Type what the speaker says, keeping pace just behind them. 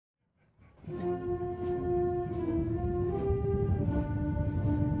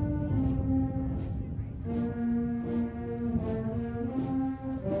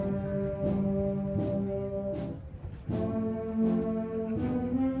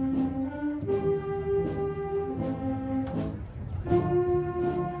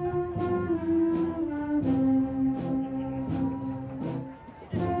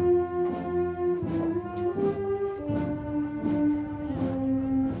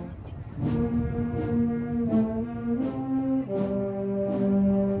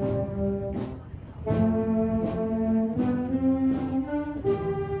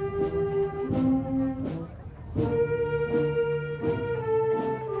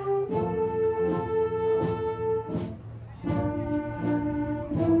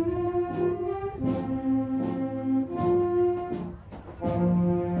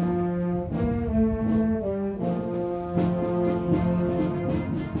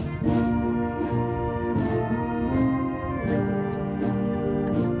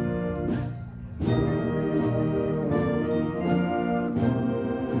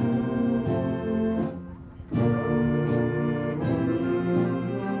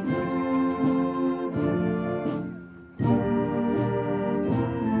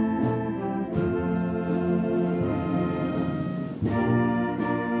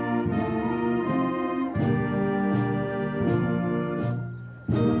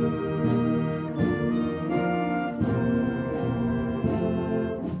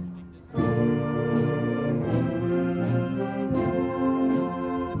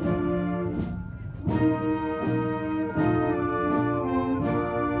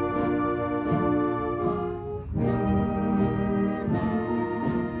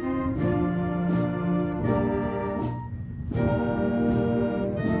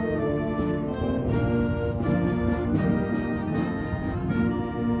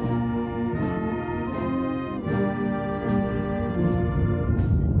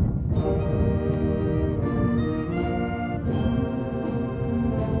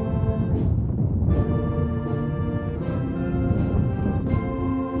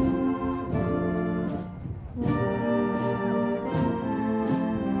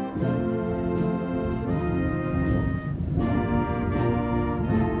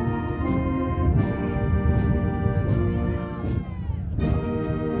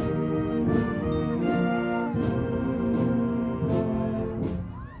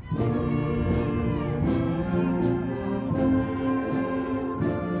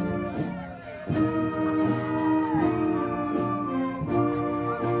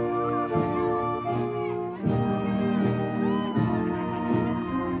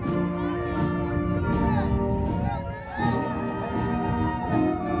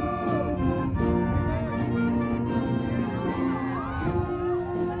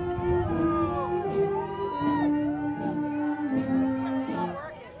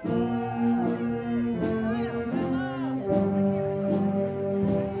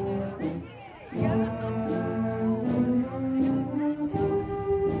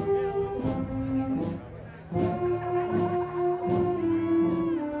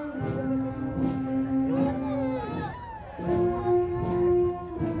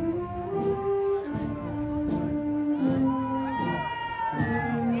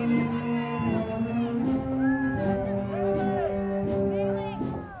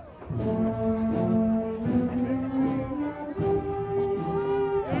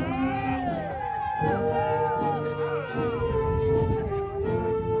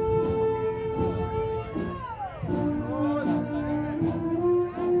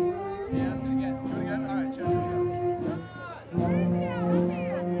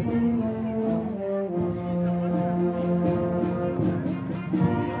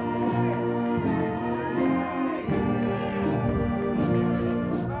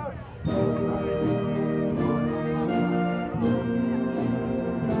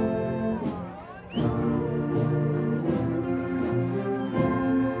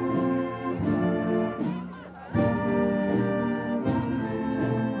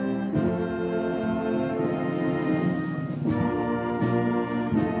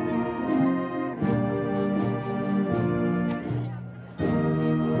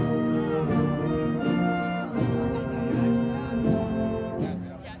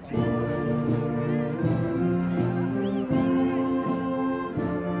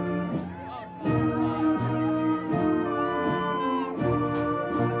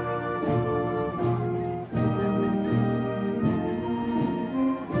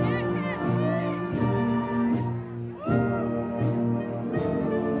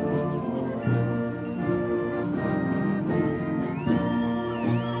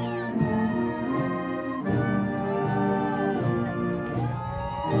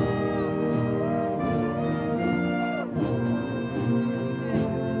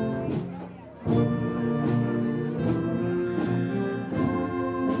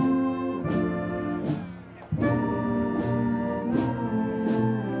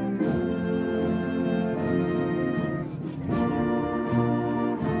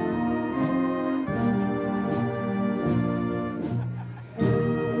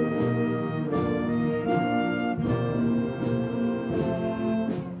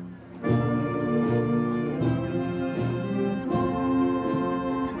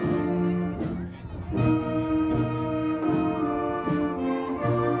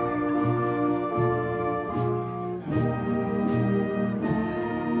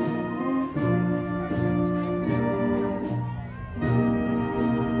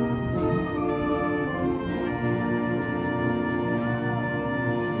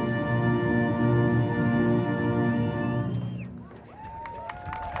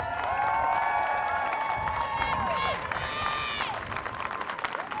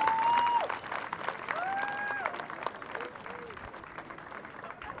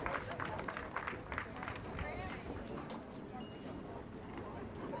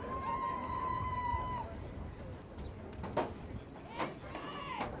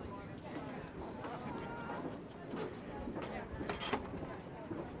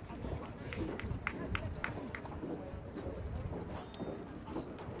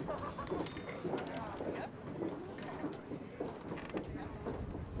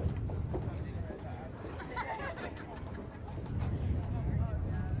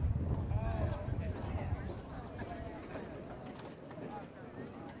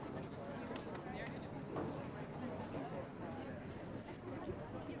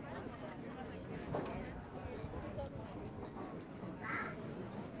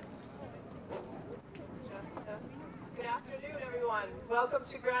everyone. Welcome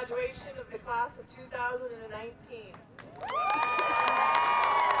to graduation of the class of 2019.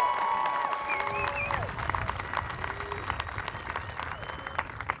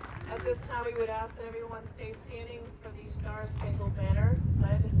 At this time, we would ask that everyone stay standing for the Star-Spangled Banner,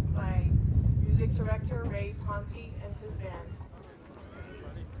 led by Music Director Ray Ponte and his band.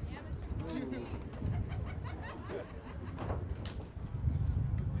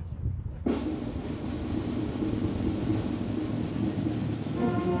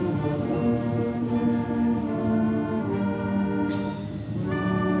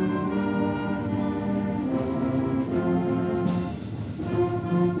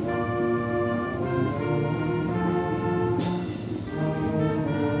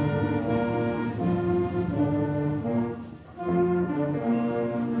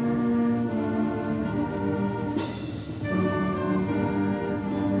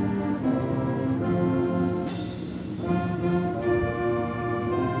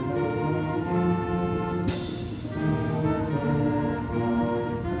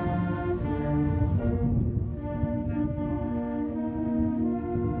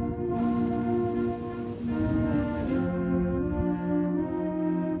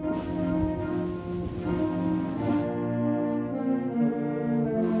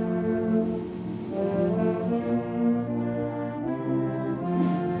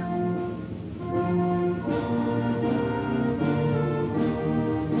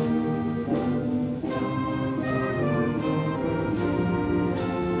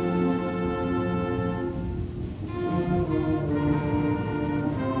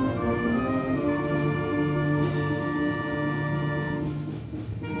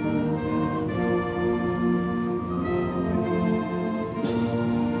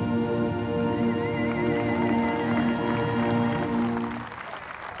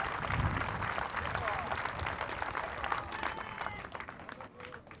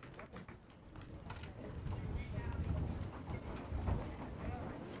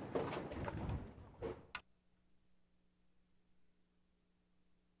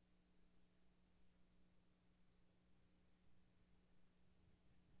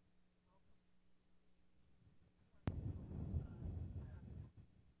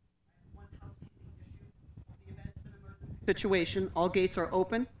 Situation, all gates are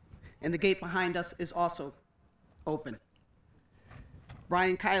open, and the gate behind us is also open.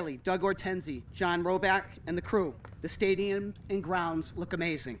 Brian Kiley, Doug Ortenzi, John Roback, and the crew. The stadium and grounds look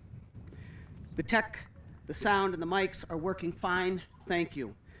amazing. The tech, the sound, and the mics are working fine. Thank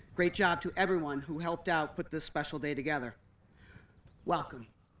you. Great job to everyone who helped out put this special day together. Welcome.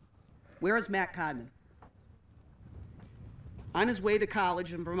 Where is Matt Codman? On his way to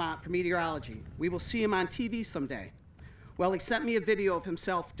college in Vermont for meteorology. We will see him on TV someday. Well, he sent me a video of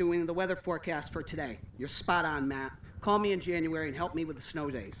himself doing the weather forecast for today. You're spot on, Matt. Call me in January and help me with the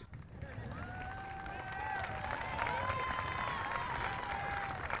snow days.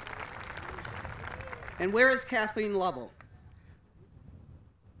 And where is Kathleen Lovell?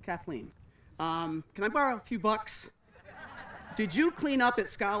 Kathleen, can I borrow a few bucks? Did you clean up at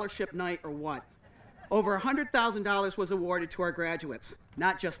scholarship night or what? Over $100,000 was awarded to our graduates,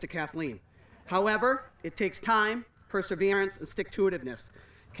 not just to Kathleen. However, it takes time, perseverance, and stick-to-itiveness.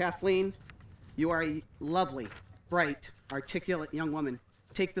 Kathleen, you are a lovely, bright, articulate young woman.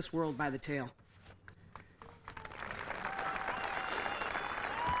 Take this world by the tail.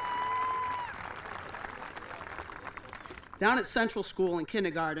 Down at Central School in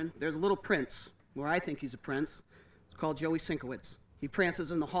kindergarten, there's a little prince, where I think he's a prince. It's called Joey Sinkowitz. He prances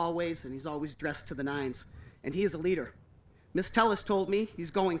in the hallways, and he's always dressed to the nines. And he is a leader. Miss Tellis told me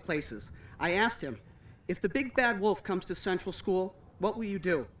he's going places. I asked him, if the big bad wolf comes to Central School, what will you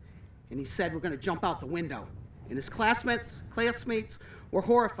do? And he said, we're going to jump out the window. And his classmates were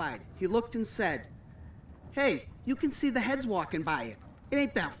horrified. He looked and said, hey, you can see the heads walking by it. It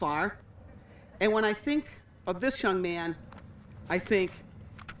ain't that far. And when I think of this young man, I think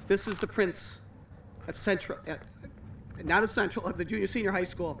this is the prince of Central, not of Central, of the junior senior high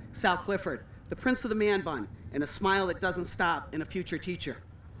school, Sal Clifford, the prince of the man bun, and a smile that doesn't stop, and a future teacher.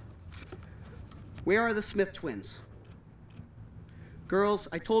 Where are the Smith twins? Girls,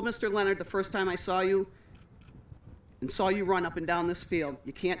 I told Mr. Leonard the first time I saw you and saw you run up and down this field,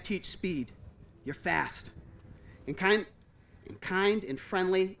 you can't teach speed. You're fast and kind and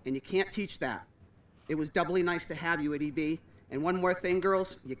friendly, and you can't teach that. It was doubly nice to have you at EB. And one more thing,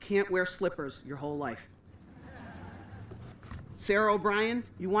 girls, you can't wear slippers your whole life. Sarah O'Brien,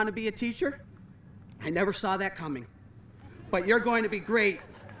 you want to be a teacher? I never saw that coming. But you're going to be great.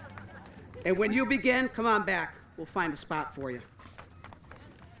 And when you begin, come on back. We'll find a spot for you.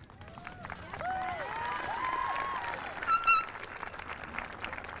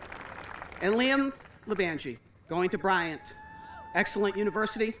 And Liam Levangie, going to Bryant. Excellent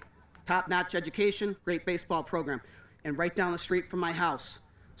university, top-notch education, great baseball program, and right down the street from my house.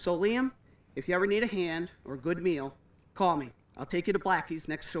 So Liam, if you ever need a hand or a good meal, call me. I'll take you to Blackie's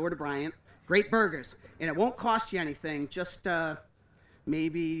next door to Bryant. Great burgers, and it won't cost you anything, just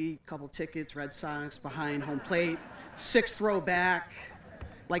maybe a couple tickets, Red Sox, behind home plate, 6th row back.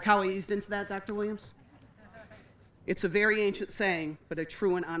 Like how I eased into that, Dr. Williams? It's a very ancient saying, but a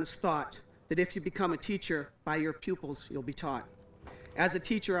true and honest thought, that if you become a teacher, by your pupils you'll be taught. As a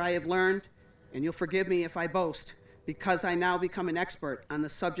teacher, I have learned, and you'll forgive me if I boast, because I now become an expert on the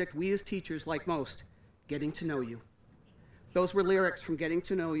subject we as teachers like most, getting to know you. Those were lyrics from Getting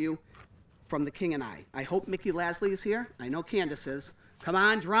to Know You from The King and I. I hope Mickey Lasley is here. I know Candace is. Come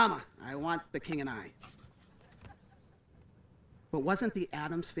on, drama. I want The King and I. But wasn't the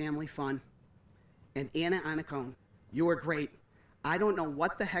Addams Family fun? And Anna Anacone, you were great. I don't know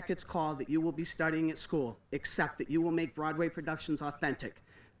what the heck it's called that you will be studying at school, except that you will make Broadway productions authentic.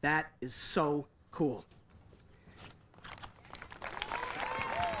 That is so cool.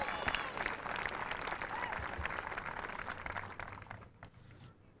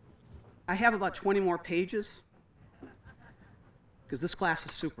 I have about 20 more pages, because this class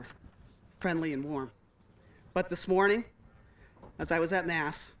is super friendly and warm. But this morning, as I was at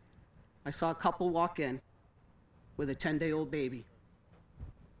Mass, I saw a couple walk in with a 10-day-old baby.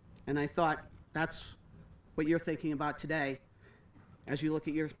 And I thought, that's what you're thinking about today as you look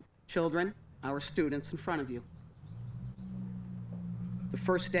at your children, our students in front of you. The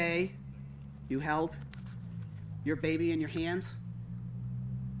first day you held your baby in your hands,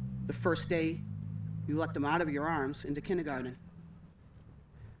 the first day you let them out of your arms into kindergarten,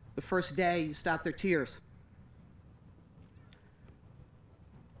 the first day you stopped their tears,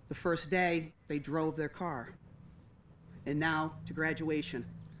 the first day they drove their car, and now to graduation.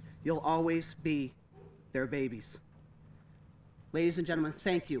 You'll always be their babies. Ladies and gentlemen,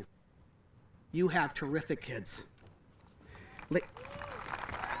 thank you. You have terrific kids.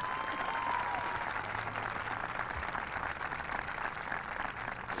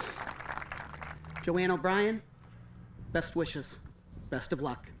 Joanne O'Brien, best wishes, best of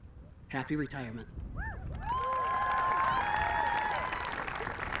luck. Happy retirement.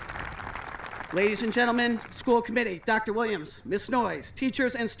 Ladies and gentlemen, school committee, Dr. Williams, Ms. Noyes,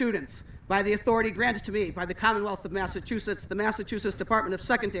 teachers and students, by the authority granted to me by the Commonwealth of Massachusetts, the Massachusetts Department of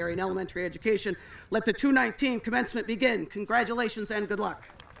Secondary and Elementary Education, let the 219 commencement begin. Congratulations and good luck.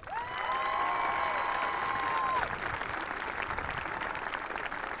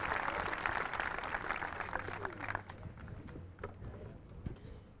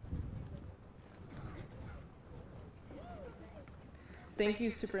 Thank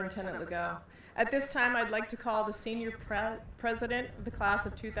you, Superintendent Legault. At this time, I'd like to call the Senior President of the Class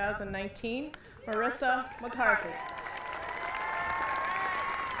of 2019, Marissa McCarthy.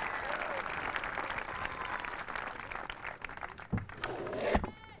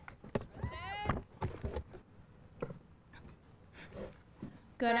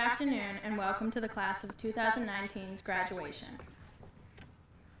 Good afternoon and welcome to the Class of 2019's graduation.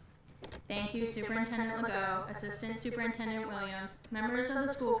 Thank you, Superintendent Legault, Assistant Superintendent Williams, members of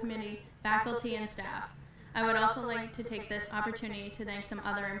the school committee, faculty, and staff. I would also like to take this opportunity to thank some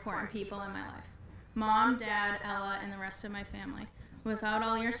other important people in my life. Mom, Dad, Ella, and the rest of my family. Without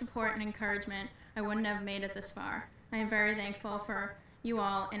all your support and encouragement, I wouldn't have made it this far. I am very thankful for you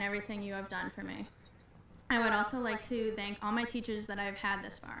all and everything you have done for me. I would also like to thank all my teachers that I've had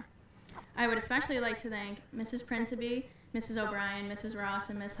this far. I would especially like to thank Mrs. Principe, Mrs. O'Brien, Mrs. Ross,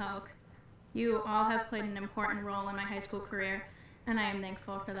 and Ms. Hulk. You all have played an important role in my high school career, and I am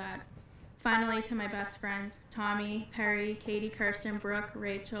thankful for that. Finally, to my best friends, Tommy, Perry, Katie, Kirsten, Brooke,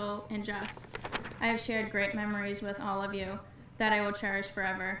 Rachel, and Jess. I have shared great memories with all of you that I will cherish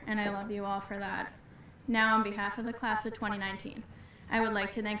forever, and I love you all for that. Now, on behalf of the class of 2019, I would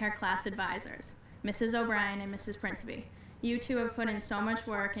like to thank our class advisors, Mrs. O'Brien and Mrs. Principe. You two have put in so much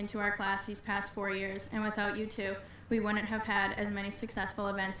work into our class these past 4 years, and without you two, we wouldn't have had as many successful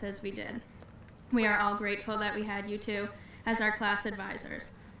events as we did. We are all grateful that we had you two as our class advisors.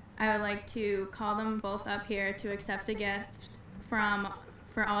 I would like to call them both up here to accept a gift for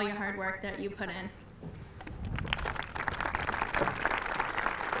all your hard work that you put in.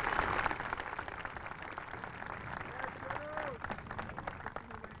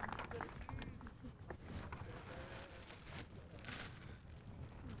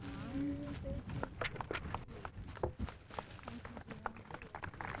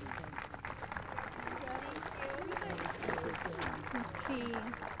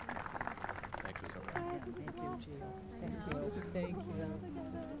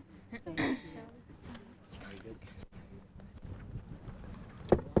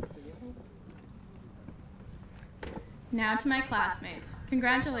 Now to my classmates.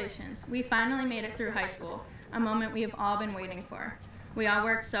 Congratulations, we finally made it through high school, a moment we have all been waiting for. We all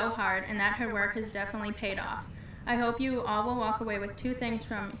worked so hard, and that hard work has definitely paid off. I hope you all will walk away with 2 things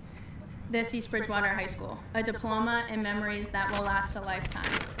from this East Bridgewater High School, a diploma and memories that will last a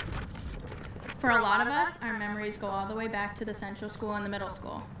lifetime. For a lot of us, our memories go all the way back to the Central School and the middle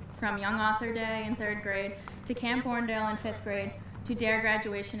school, from Young Author Day in 3rd grade, to Camp Orndale in 5th grade, to DARE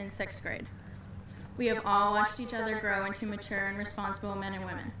graduation in 6th grade. We have all watched each other grow into mature and responsible men and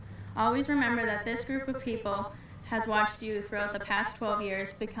women. Always remember that this group of people has watched you throughout the past 12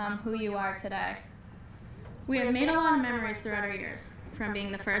 years become who you are today. We have made a lot of memories throughout our years, from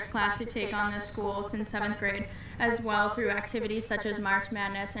being the first class to take on this school since 7th grade, as well through activities such as March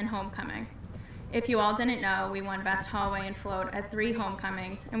Madness and Homecoming. If you all didn't know, we won Best Hallway and Float at 3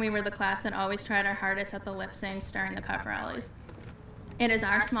 homecomings, and we were the class that always tried our hardest at the lip syncs during the pep rallies. It is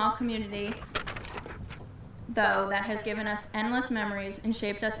our small community, though, that has given us endless memories and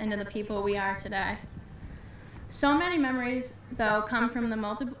shaped us into the people we are today. So many memories, though, come from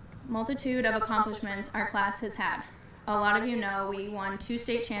the multitude of accomplishments our class has had. A lot of you know we won 2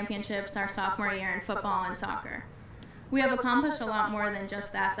 state championships our sophomore year in football and soccer. We have accomplished a lot more than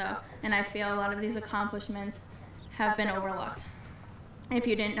just that, though, and I feel a lot of these accomplishments have been overlooked. If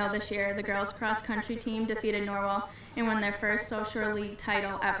you didn't know, this year, the girls' cross-country team defeated Norwell and won their first social league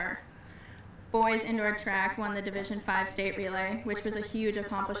title ever. Boys indoor track won the Division 5 state relay, which was a huge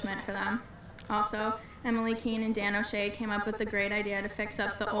accomplishment for them. Also, Emily Keene and Dan O'Shea came up with the great idea to fix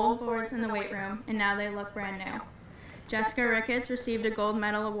up the old boards in the weight room, and now they look brand new. Jessica Ricketts received a gold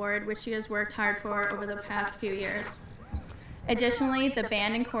medal award, which she has worked hard for over the past few years. Additionally, the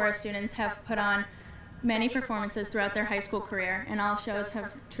band and chorus students have put on many performances throughout their high school career, and all shows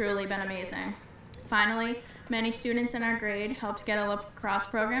have truly been amazing. Finally, many students in our grade helped get a lacrosse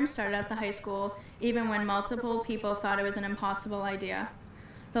program started at the high school, even when multiple people thought it was an impossible idea.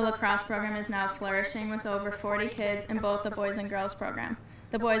 The lacrosse program is now flourishing with over 40 kids in both the boys and girls program.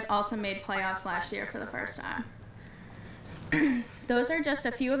 The boys also made playoffs last year for the first time. Those are just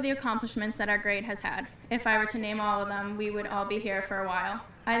a few of the accomplishments that our grade has had. If I were to name all of them, we would all be here for a while.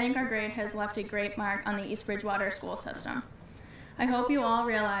 I think our grade has left a great mark on the East Bridgewater school system. I hope you all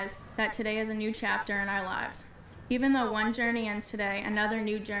realize that today is a new chapter in our lives. Even though one journey ends today, another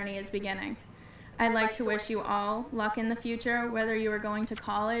new journey is beginning. I'd like to wish you all luck in the future, whether you are going to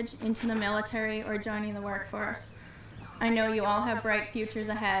college, into the military, or joining the workforce. I know you all have bright futures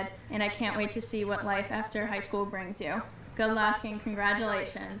ahead, and I can't wait to see what life after high school brings you. Good luck and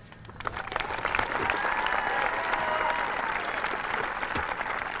congratulations.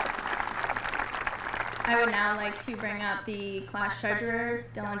 I would now like to bring up the class treasurer,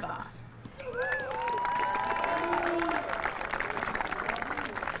 Dylan Voss.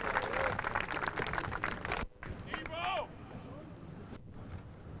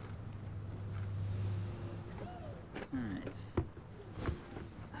 Alright.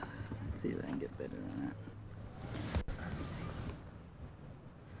 Let's see if I can get better than that.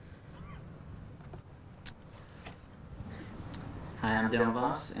 Hi, I'm Dylan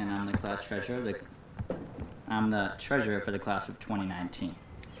Voss, and I'm the class treasurer. I'm the treasurer for the class of 2019.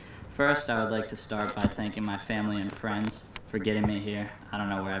 First, I would like to start by thanking my family and friends for getting me here. I don't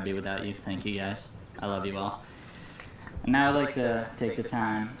know where I'd be without you. Thank you, guys. I love you all. And now I'd like to take the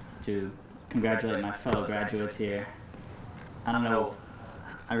time to congratulate my fellow graduates here. I don't know,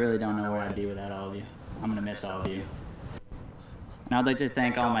 I really don't know where I'd be without all of you. I'm gonna miss all of you. And I'd like to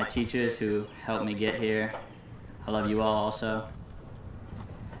thank all my teachers who helped me get here. I love you all also.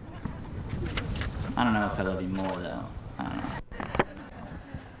 I don't know if I love you more though. I don't know.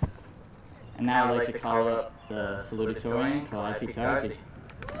 And now I'd like to call up the salutatorian, Calliope Tarzi.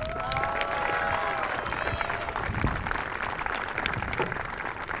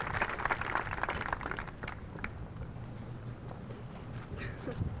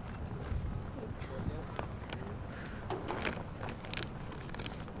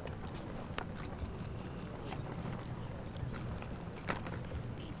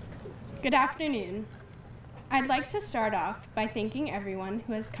 Good afternoon. I'd like to start off by thanking everyone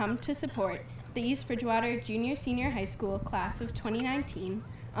who has come to support the East Bridgewater Junior-Senior High School class of 2019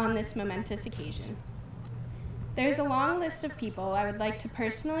 on this momentous occasion. There's a long list of people I would like to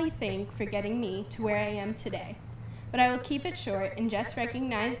personally thank for getting me to where I am today, but I will keep it short and just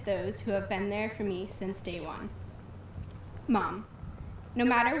recognize those who have been there for me since day one. Mom, no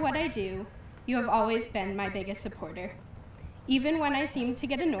matter what I do, you have always been my biggest supporter. Even when I seem to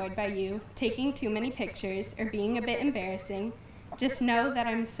get annoyed by you taking too many pictures or being a bit embarrassing, Just know that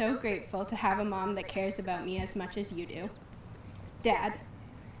I'm so grateful to have a mom that cares about me as much as you do. Dad,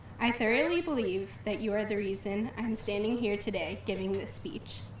 I thoroughly believe that you are the reason I'm standing here today giving this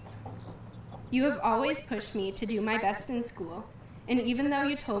speech. You have always pushed me to do my best in school, and even though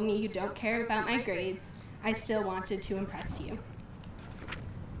you told me you don't care about my grades, I still wanted to impress you.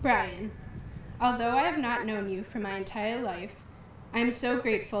 Brian, although I have not known you for my entire life, I am so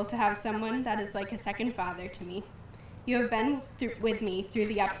grateful to have someone that is like a second father to me. You have been with me through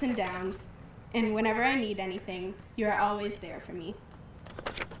the ups and downs, and whenever I need anything, you are always there for me.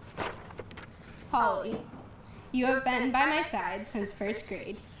 Holly, you have been by my side since first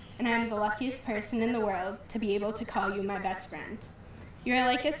grade, and I am the luckiest person in the world to be able to call you my best friend. You are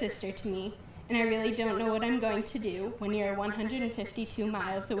like a sister to me, and I really don't know what I'm going to do when you are 152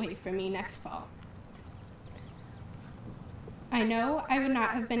 miles away from me next fall. I know I would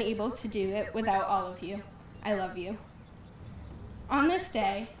not have been able to do it without all of you. I love you. On this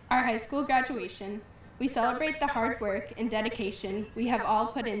day, our high school graduation, we celebrate the hard work and dedication we have all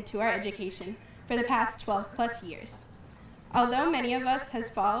put into our education for the past 12+ years. Although many of us has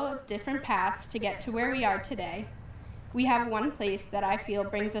followed different paths to get to where we are today, we have one place that I feel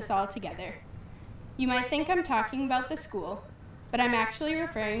brings us all together. You might think I'm talking about the school, but I'm actually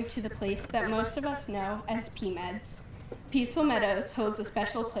referring to the place that most of us know as PMEDS. Peaceful Meadows holds a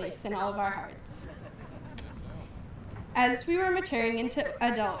special place in all of our hearts. As we were maturing into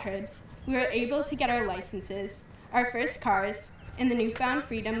adulthood, we were able to get our licenses, our first cars, and the newfound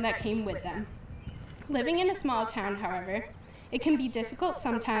freedom that came with them. Living in a small town, however, it can be difficult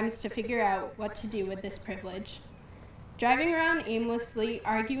sometimes to figure out what to do with this privilege. Driving around aimlessly,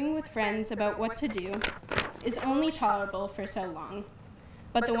 arguing with friends about what to do, is only tolerable for so long.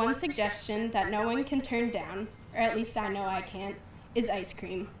 But the one suggestion that no one can turn down, or at least I know I can't, is ice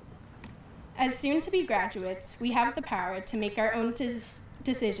cream. As soon-to-be graduates, we have the power to make our own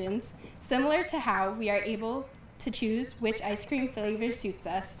decisions, similar to how we are able to choose which ice cream flavor suits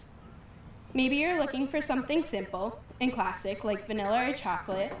us. Maybe you're looking for something simple and classic like vanilla or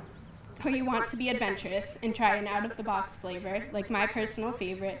chocolate, or you want to be adventurous and try an out-of-the-box flavor like my personal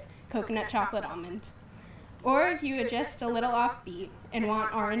favorite, coconut chocolate almond. Or you are just a little offbeat and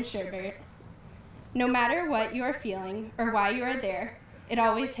want orange sherbet. No matter what you are feeling or why you are there, it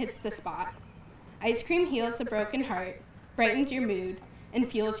always hits the spot. Ice cream heals a broken heart, brightens your mood, and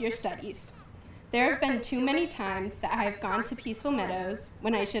fuels your studies. There have been too many times that I have gone to Peaceful Meadows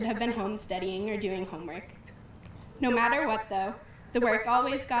when I should have been home studying or doing homework. No matter what, though, the work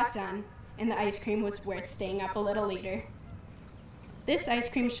always got done, and the ice cream was worth staying up a little later. This ice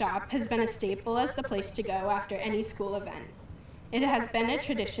cream shop has been a staple as the place to go after any school event. It has been a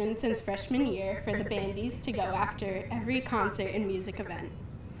tradition since freshman year for the bandies to go after every concert and music event.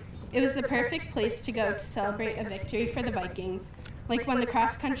 It was the perfect place to go to celebrate a victory for the Vikings, like when the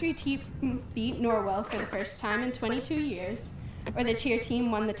cross-country team beat Norwell for the first time in 22 years, or the cheer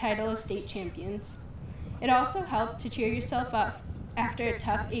team won the title of state champions. It also helped to cheer yourself up after a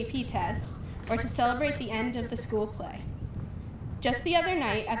tough AP test, or to celebrate the end of the school play. Just the other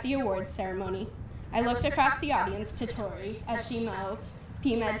night at the awards ceremony, I looked across the audience to Tori as she mouthed,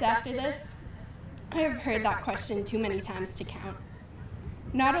 "PMEDS after this?" I have heard that question too many times to count.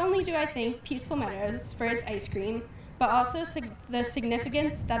 Not only do I thank Peaceful Meadows for its ice cream, but also the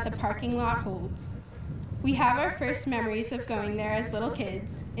significance that the parking lot holds. We have our first memories of going there as little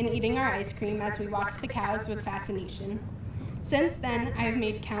kids and eating our ice cream as we watched the cows with fascination. Since then, I have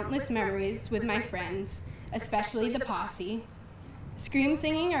made countless memories with my friends, especially the posse. Scream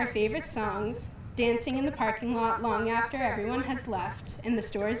singing our favorite songs, dancing in the parking lot long after everyone has left and the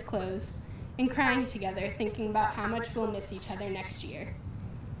store is closed, and crying together thinking about how much we'll miss each other next year.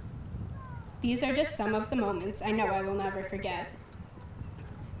 These are just some of the moments I know I will never forget.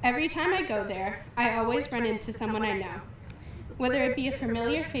 Every time I go there, I always run into someone I know, whether it be a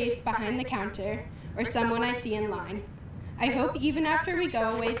familiar face behind the counter or someone I see in line. I hope even after we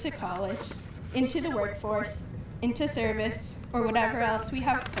go away to college, into the workforce, into service, or whatever else we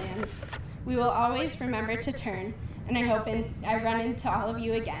have planned, we will always remember to turn, and I hope I run into all of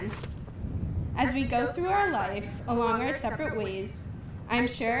you again. As we go through our life along our separate ways, I'm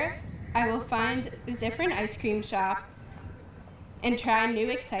sure I will find a different ice cream shop and try new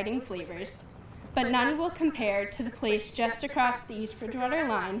exciting flavors, but none will compare to the place just across the East Bridgewater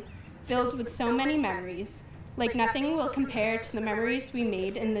line, filled with so many memories, like nothing will compare to the memories we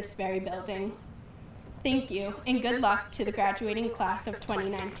made in this very building. Thank you, and good luck to the graduating class of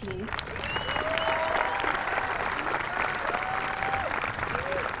 2019.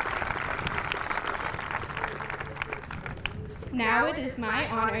 Now it is my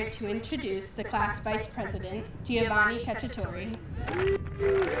honor to introduce the class vice president, Giovanni Cacciatori. I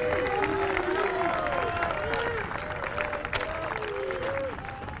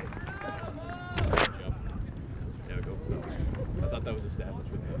thought that was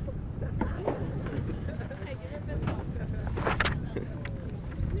established with me.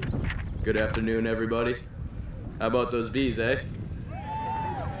 Good afternoon, everybody. How about those bees, eh?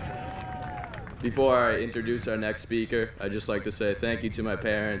 Before I introduce our next speaker, I'd just like to say thank you to my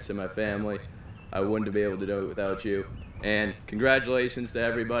parents and my family. I wouldn't be able to do it without you. And congratulations to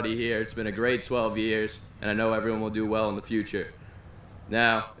everybody here. It's been a great 12 years, and I know everyone will do well in the future.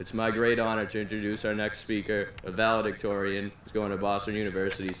 Now, it's my great honor to introduce our next speaker, a valedictorian who's going to Boston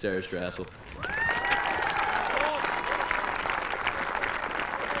University, Sarah Strassel.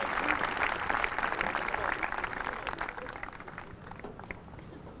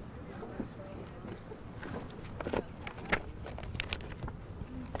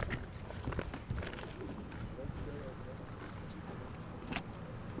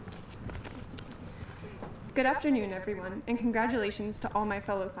 Good afternoon, everyone, and congratulations to all my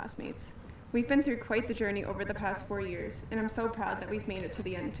fellow classmates. We've been through quite the journey over the past 4 years, and I'm so proud that we've made it to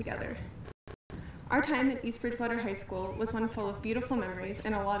the end together. Our time at East Bridgewater High School was one full of beautiful memories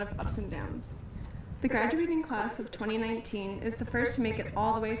and a lot of ups and downs. The graduating class of 2019 is the first to make it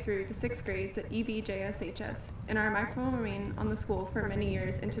all the way through the 6th grades at EBHS, and our mark will remain on the school for many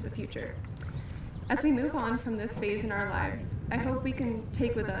years into the future. As we move on from this phase in our lives, I hope we can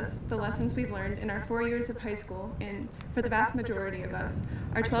take with us the lessons we've learned in our 4 years of high school and, for the vast majority of us,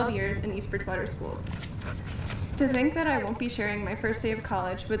 our 12 years in East Bridgewater schools. To think that I won't be sharing my first day of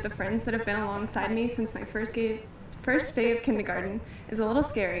college with the friends that have been alongside me since my first day of kindergarten is a little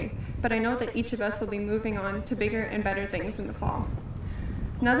scary, but I know that each of us will be moving on to bigger and better things in the fall.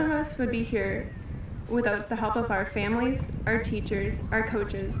 None of us would be here without the help of our families, our teachers, our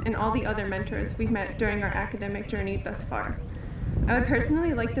coaches, and all the other mentors we've met during our academic journey thus far. I would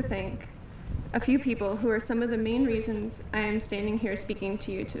personally like to thank a few people who are some of the main reasons I am standing here speaking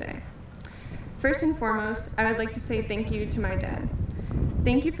to you today. First and foremost, I would like to say thank you to my dad.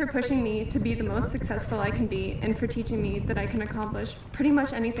 Thank you for pushing me to be the most successful I can be and for teaching me that I can accomplish pretty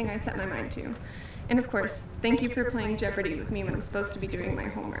much anything I set my mind to. And of course, thank you for playing Jeopardy with me when I'm supposed to be doing my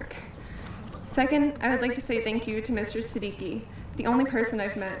homework. Second, I would like to say thank you to Mr. Siddiqui, the only person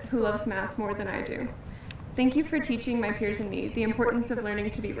I've met who loves math more than I do. Thank you for teaching my peers and me the importance of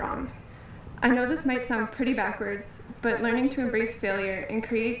learning to be wrong. I know this might sound pretty backwards, but learning to embrace failure and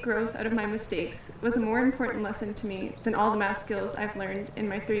create growth out of my mistakes was a more important lesson to me than all the math skills I've learned in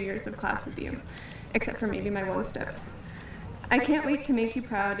my 3 years of class with you, except for maybe my 1-steps. I can't wait to make you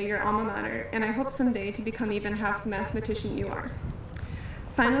proud of your alma mater, and I hope someday to become even half the mathematician you are.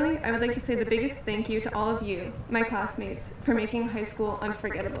 Finally, I would like to say the biggest thank you to all of you, my classmates, for making high school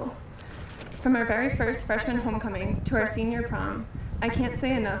unforgettable. From our very first freshman homecoming to our senior prom, I can't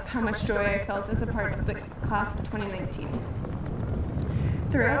say enough how much joy I felt as a part of the class of 2019.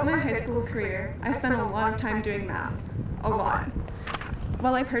 Throughout my high school career, I spent a lot of time doing math. A lot.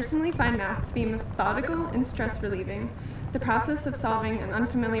 While I personally find math to be methodical and stress relieving, the process of solving an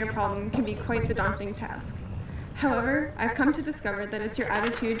unfamiliar problem can be quite the daunting task. However, I've come to discover that it's your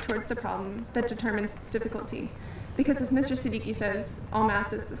attitude towards the problem that determines its difficulty, because as Mr. Siddiqui says, all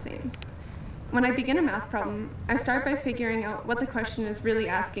math is the same. When I begin a math problem, I start by figuring out what the question is really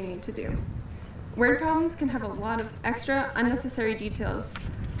asking me to do. Word problems can have a lot of extra, unnecessary details,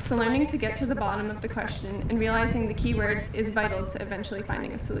 so learning to get to the bottom of the question and realizing the key words is vital to eventually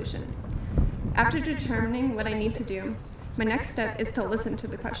finding a solution. After determining what I need to do, my next step is to listen to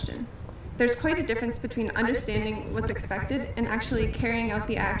the question. There's quite a difference between understanding what's expected and actually carrying out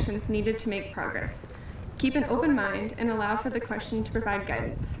the actions needed to make progress. Keep an open mind and allow for the question to provide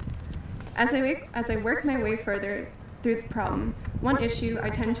guidance. As I work my way further through the problem, one issue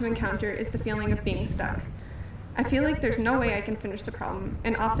I tend to encounter is the feeling of being stuck. I feel like there's no way I can finish the problem,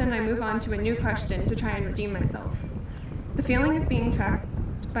 and often I move on to a new question to try and redeem myself. The feeling of being trapped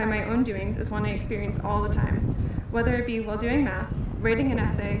by my own doings is one I experience all the time, whether it be while doing math, writing an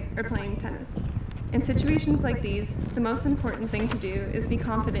essay, or playing tennis. In situations like these, the most important thing to do is be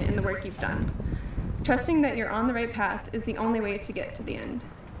confident in the work you've done. Trusting that you're on the right path is the only way to get to the end.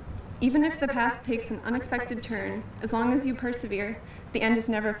 Even if the path takes an unexpected turn, as long as you persevere, the end is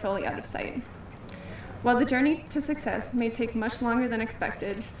never fully out of sight. While the journey to success may take much longer than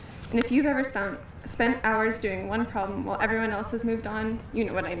expected, and if you've ever spent hours doing one problem while everyone else has moved on, you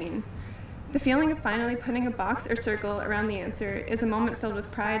know what I mean. The feeling of finally putting a box or circle around the answer is a moment filled with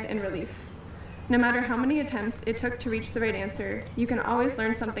pride and relief. No matter how many attempts it took to reach the right answer, you can always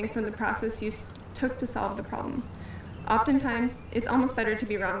learn something from the process you took to solve the problem. Oftentimes, it's almost better to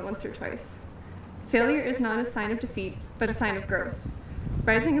be wrong once or twice. Failure is not a sign of defeat, but a sign of growth.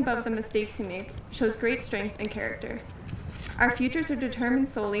 Rising above the mistakes you make shows great strength and character. Our futures are determined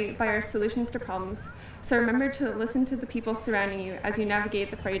solely by our solutions to problems, so remember to listen to the people surrounding you as you navigate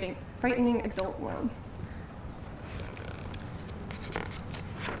the frightening adult world.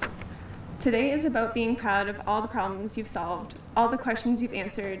 Today is about being proud of all the problems you've solved, all the questions you've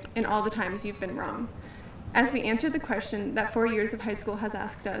answered, and all the times you've been wrong. As we answer the question that 4 years of high school has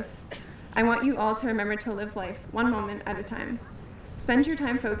asked us, I want you all to remember to live life one moment at a time. Spend your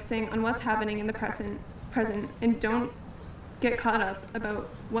time focusing on what's happening in the present, and don't get caught up about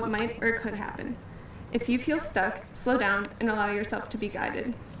what might or could happen. If you feel stuck, slow down and allow yourself to be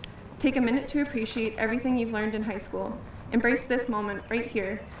guided. Take a minute to appreciate everything you've learned in high school. Embrace this moment right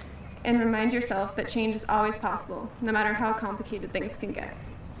here and remind yourself that change is always possible, no matter how complicated things can get.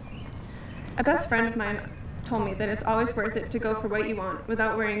 A best friend of mine told me that it's always worth it to go for what you want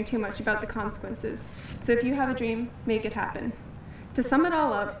without worrying too much about the consequences. So if you have a dream, make it happen. To sum it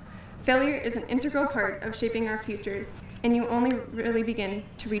all up, failure is an integral part of shaping our futures, and you only really begin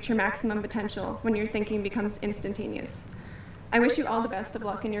to reach your maximum potential when your thinking becomes instantaneous. I wish you all the best of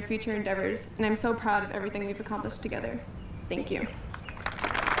luck in your future endeavors, and I'm so proud of everything we've accomplished together. Thank you.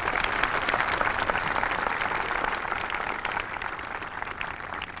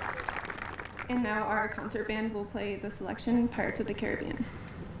 And now our concert band will play the selection Pirates of the Caribbean.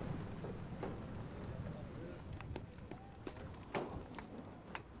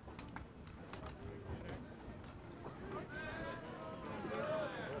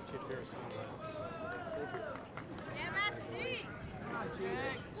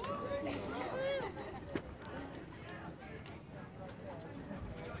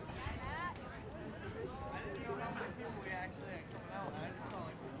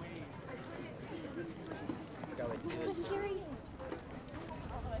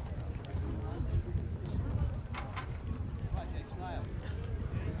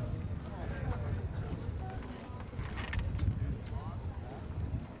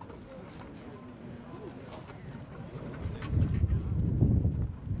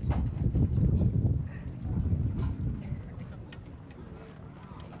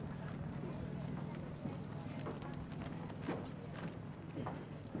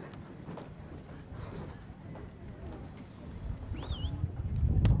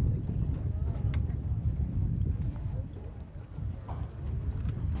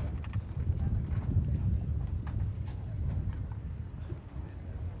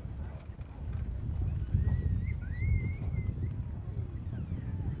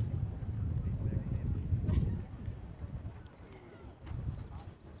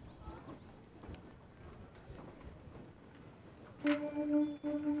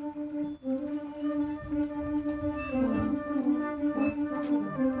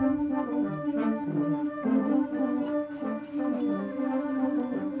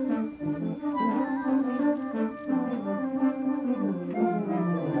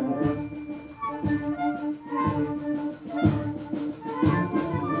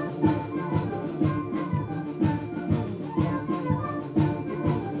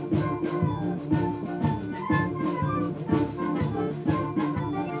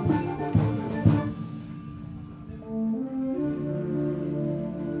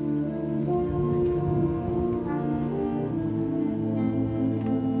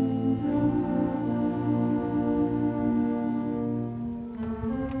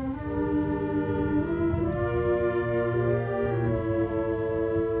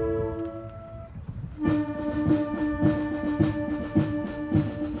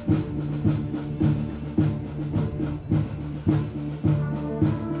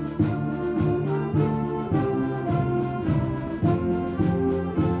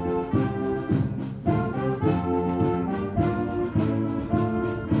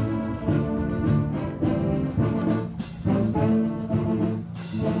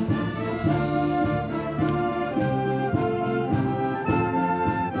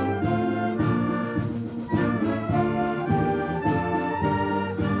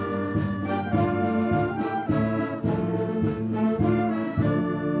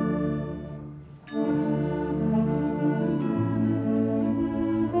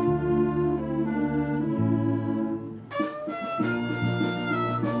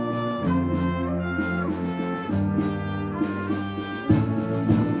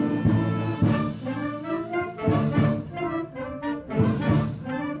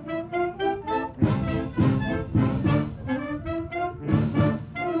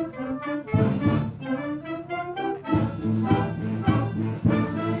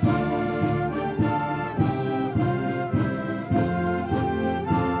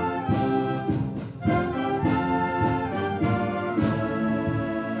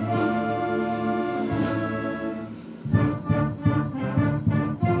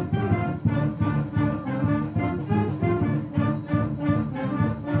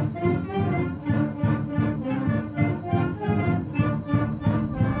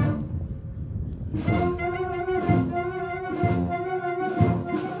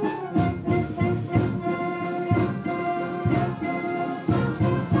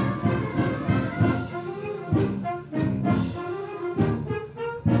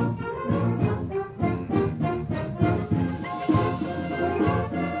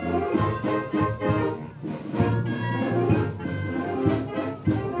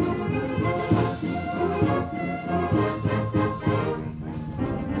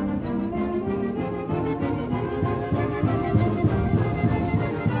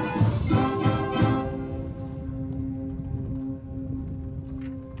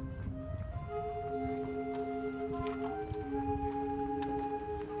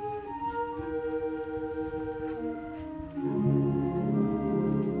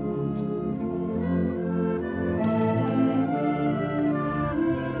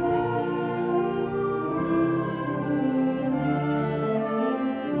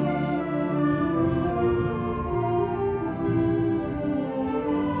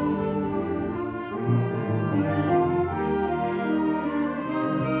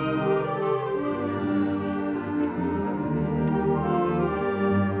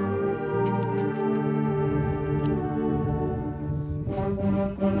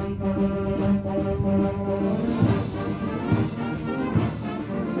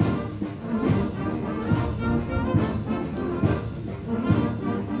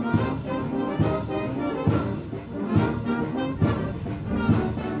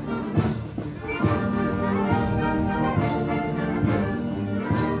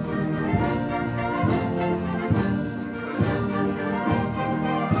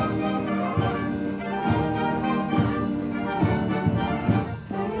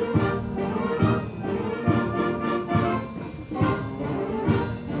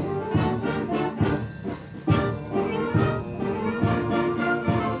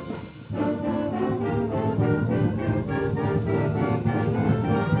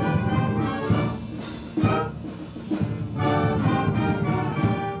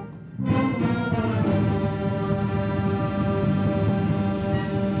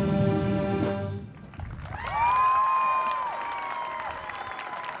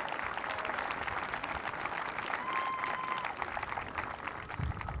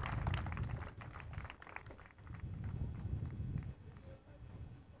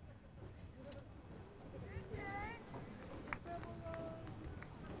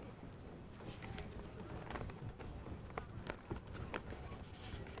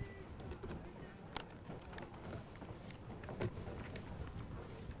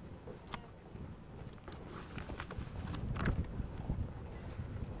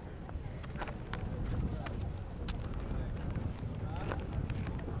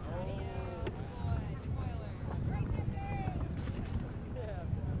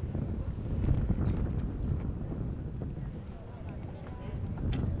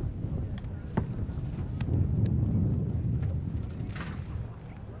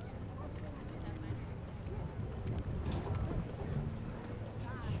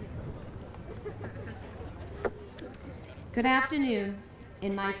 Good afternoon,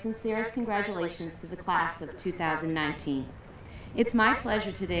 and my sincerest congratulations to the class of 2019. It's my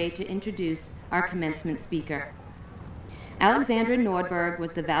pleasure today to introduce our commencement speaker. Alexandra Nordberg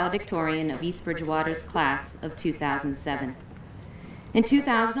was the valedictorian of East Bridgewater's class of 2007. In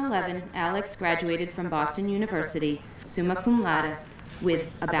 2011, Alex graduated from Boston University, summa cum laude, with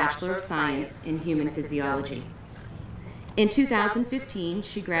a Bachelor of Science in Human Physiology. In 2015,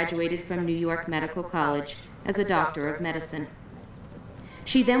 she graduated from New York Medical College as a Doctor of Medicine.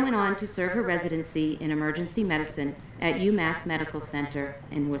 She then went on to serve her residency in emergency medicine at UMass Medical Center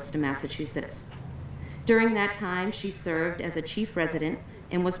in Worcester, Massachusetts. During that time, she served as a chief resident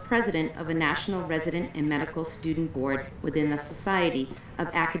and was president of a national resident and medical student board within the Society of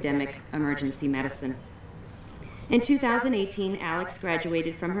Academic Emergency Medicine. In 2018, Alex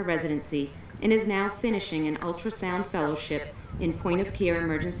graduated from her residency and is now finishing an ultrasound fellowship in point-of-care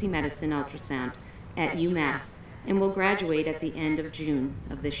emergency medicine ultrasound at UMass and will graduate at the end of June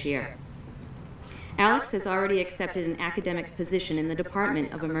of this year. Alex has already accepted an academic position in the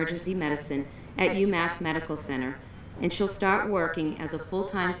Department of Emergency Medicine at UMass Medical Center, and she'll start working as a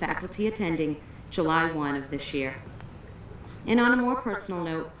full-time faculty attending July 1 of this year. And on a more personal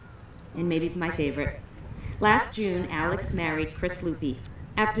note, and maybe my favorite, last June, Alex married Chris Lupi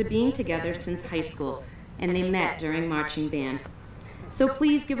after being together since high school, and they met during marching band. So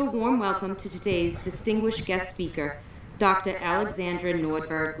please give a warm welcome to today's distinguished guest speaker, Dr. Alexandra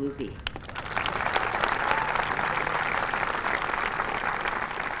Nordberg Lupi.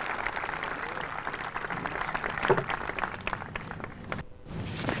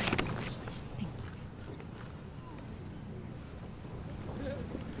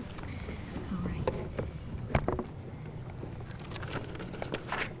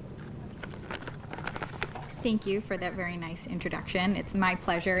 Thank you for that very nice introduction. It's my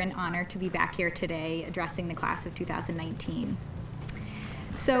pleasure and honor to be back here today addressing the class of 2019.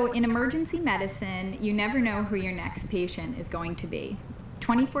 So in emergency medicine, you never know who your next patient is going to be.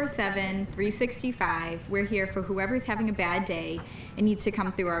 24/7, 365, we're here for whoever's having a bad day and needs to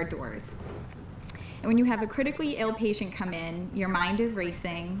come through our doors. And when you have a critically ill patient come in, your mind is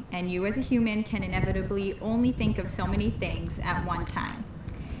racing, and you as a human can inevitably only think of so many things at one time.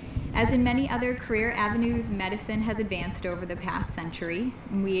 As in many other career avenues, medicine has advanced over the past century.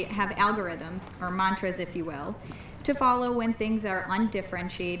 We have algorithms, or mantras if you will, to follow when things are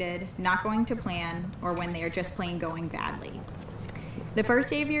undifferentiated, not going to plan, or when they are just plain going badly. The first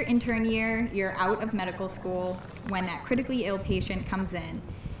day of your intern year, you're out of medical school. When that critically ill patient comes in,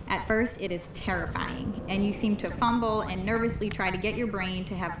 at first it is terrifying, and you seem to fumble and nervously try to get your brain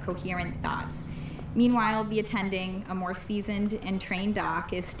to have coherent thoughts. Meanwhile, the attending, a more seasoned and trained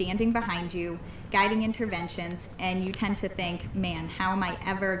doc, is standing behind you, guiding interventions, and you tend to think, man, how am I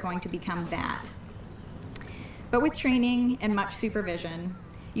ever going to become that? But with training and much supervision,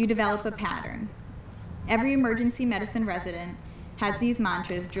 you develop a pattern. Every emergency medicine resident has these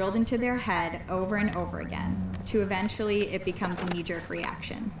mantras drilled into their head over and over again, to eventually it becomes a knee-jerk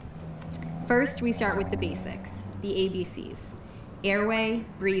reaction. First, we start with the basics, the ABCs: airway,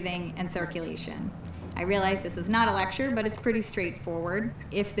 breathing, and circulation. I realize this is not a lecture, but it's pretty straightforward.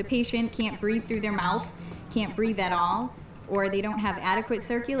 If the patient can't breathe through their mouth, can't breathe at all, or they don't have adequate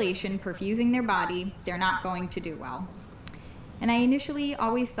circulation perfusing their body, they're not going to do well. And I initially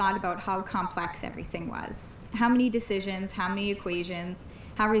always thought about how complex everything was. How many decisions, how many equations,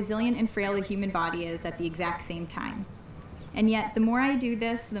 how resilient and frail the human body is at the exact same time. And yet, the more I do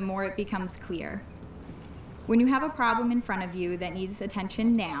this, the more it becomes clear. When you have a problem in front of you that needs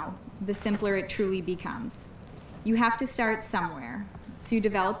attention now, the simpler it truly becomes. You have to start somewhere. So you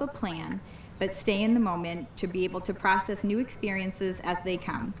develop a plan, but stay in the moment to be able to process new experiences as they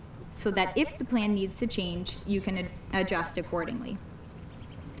come, so that if the plan needs to change, you can adjust accordingly.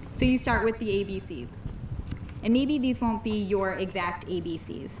 So you start with the ABCs. And maybe these won't be your exact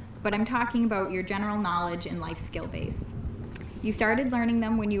ABCs, but I'm talking about your general knowledge and life skill base. You started learning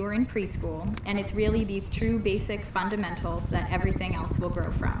them when you were in preschool, and it's really these true basic fundamentals that everything else will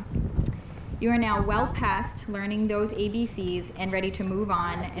grow from. You are now well past learning those ABCs and ready to move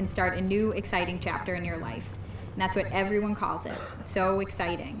on and start a new exciting chapter in your life. And that's what everyone calls it. So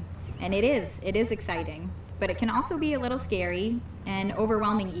exciting. And it is exciting, but it can also be a little scary and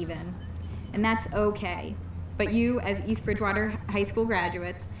overwhelming even. And that's okay. But you, as East Bridgewater High School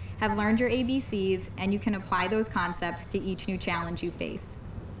graduates, have learned your ABCs, and you can apply those concepts to each new challenge you face.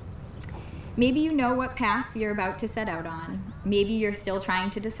 Maybe you know what path you're about to set out on. Maybe you're still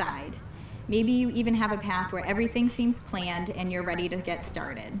trying to decide. Maybe you even have a path where everything seems planned and you're ready to get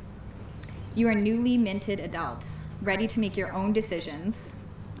started. You are newly minted adults, ready to make your own decisions,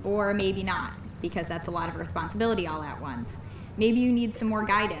 or maybe not. because that's a lot of responsibility all at once. Maybe you need some more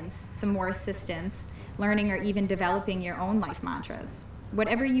guidance, some more assistance, learning or even developing your own life mantras.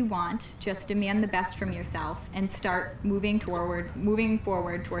 Whatever you want, just demand the best from yourself and start moving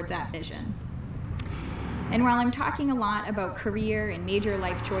forward towards that vision. And while I'm talking a lot about career and major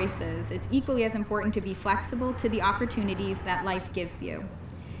life choices, it's equally as important to be flexible to the opportunities that life gives you.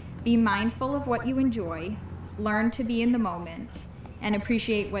 Be mindful of what you enjoy, learn to be in the moment, and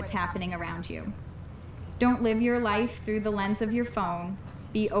appreciate what's happening around you. Don't live your life through the lens of your phone.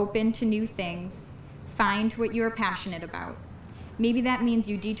 Be open to new things. Find what you are passionate about. Maybe that means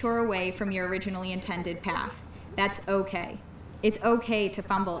you detour away from your originally intended path. That's okay. It's okay to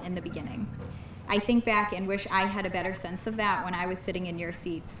fumble in the beginning. I think back and wish I had a better sense of that when I was sitting in your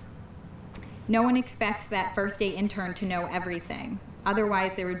seats. No one expects that first day intern to know everything.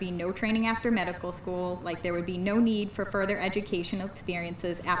 Otherwise, there would be no training after medical school, like there would be no need for further educational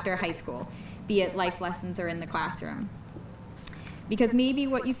experiences after high school, be it life lessons or in the classroom. Because maybe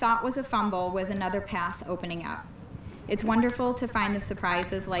what you thought was a fumble was another path opening up. It's wonderful to find the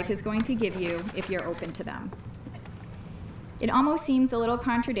surprises life is going to give you if you're open to them. It almost seems a little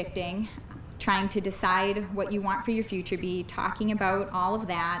contradicting, trying to decide what you want for your future, be talking about all of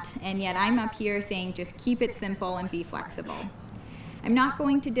that, and yet I'm up here saying just keep it simple and be flexible. I'm not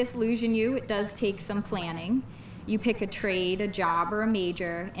going to disillusion you. It does take some planning. You pick a trade, a job, or a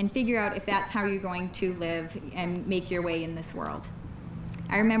major, and figure out if that's how you're going to live and make your way in this world.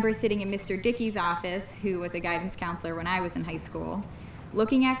 I remember sitting in Mr. Dickey's office, who was a guidance counselor when I was in high school,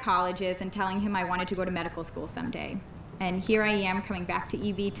 looking at colleges and telling him I wanted to go to medical school someday. And here I am coming back to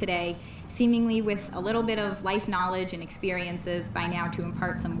EB today, seemingly with a little bit of life knowledge and experiences by now to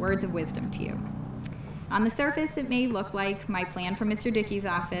impart some words of wisdom to you. On the surface, it may look like my plan for Mr. Dickey's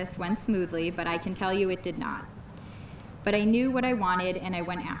office went smoothly, but I can tell you it did not. But I knew what I wanted and I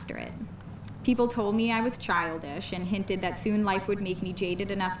went after it. People told me I was childish and hinted that soon life would make me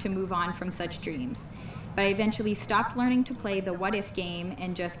jaded enough to move on from such dreams. But I eventually stopped learning to play the what-if game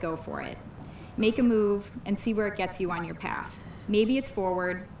and just go for it. Make a move and see where it gets you on your path. Maybe it's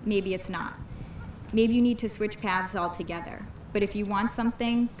forward, maybe it's not. Maybe you need to switch paths altogether. But if you want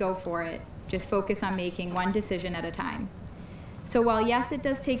something, go for it. Just focus on making one decision at a time. So while yes, it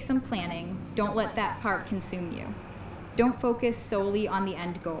does take some planning, don't let that part consume you. Don't focus solely on the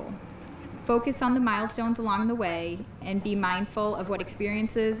end goal. Focus on the milestones along the way and be mindful of what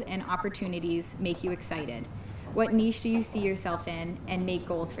experiences and opportunities make you excited. What niche do you see yourself in, and make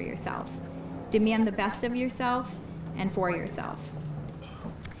goals for yourself. Demand the best of yourself and for yourself.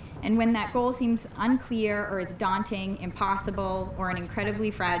 And when that goal seems unclear or it's daunting, impossible, or an incredibly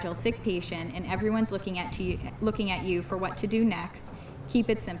fragile sick patient and everyone's looking at you for what to do next, keep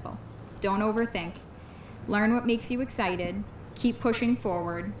it simple. Don't overthink. Learn what makes you excited. Keep pushing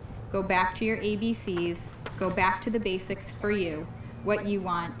forward. Go back to your ABCs. Go back to the basics for you, what you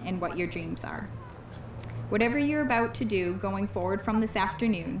want and what your dreams are. Whatever you're about to do going forward from this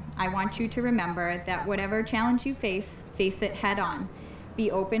afternoon, I want you to remember that whatever challenge you face it head on.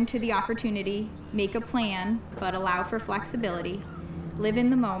 Be open to the opportunity, make a plan, but allow for flexibility, live in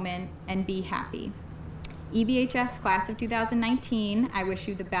the moment, and be happy. EBHS Class of 2019, I wish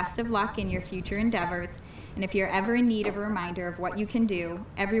you the best of luck in your future endeavors, and if you're ever in need of a reminder of what you can do,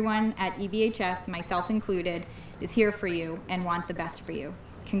 everyone at EBHS, myself included, is here for you and want the best for you.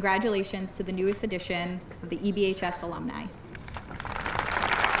 Congratulations to the newest edition of the EBHS alumni.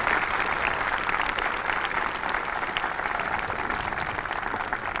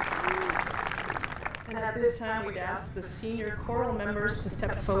 And at this time, we'd ask the senior choral members to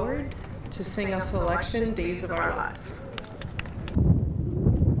step forward to sing a selection, Days of Our Lives.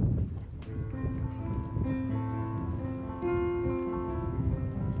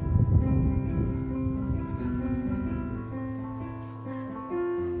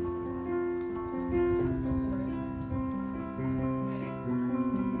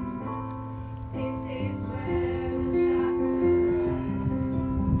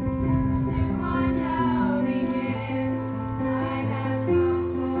 Time has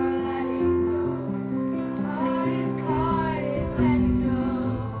come for letting go. Heart is calling.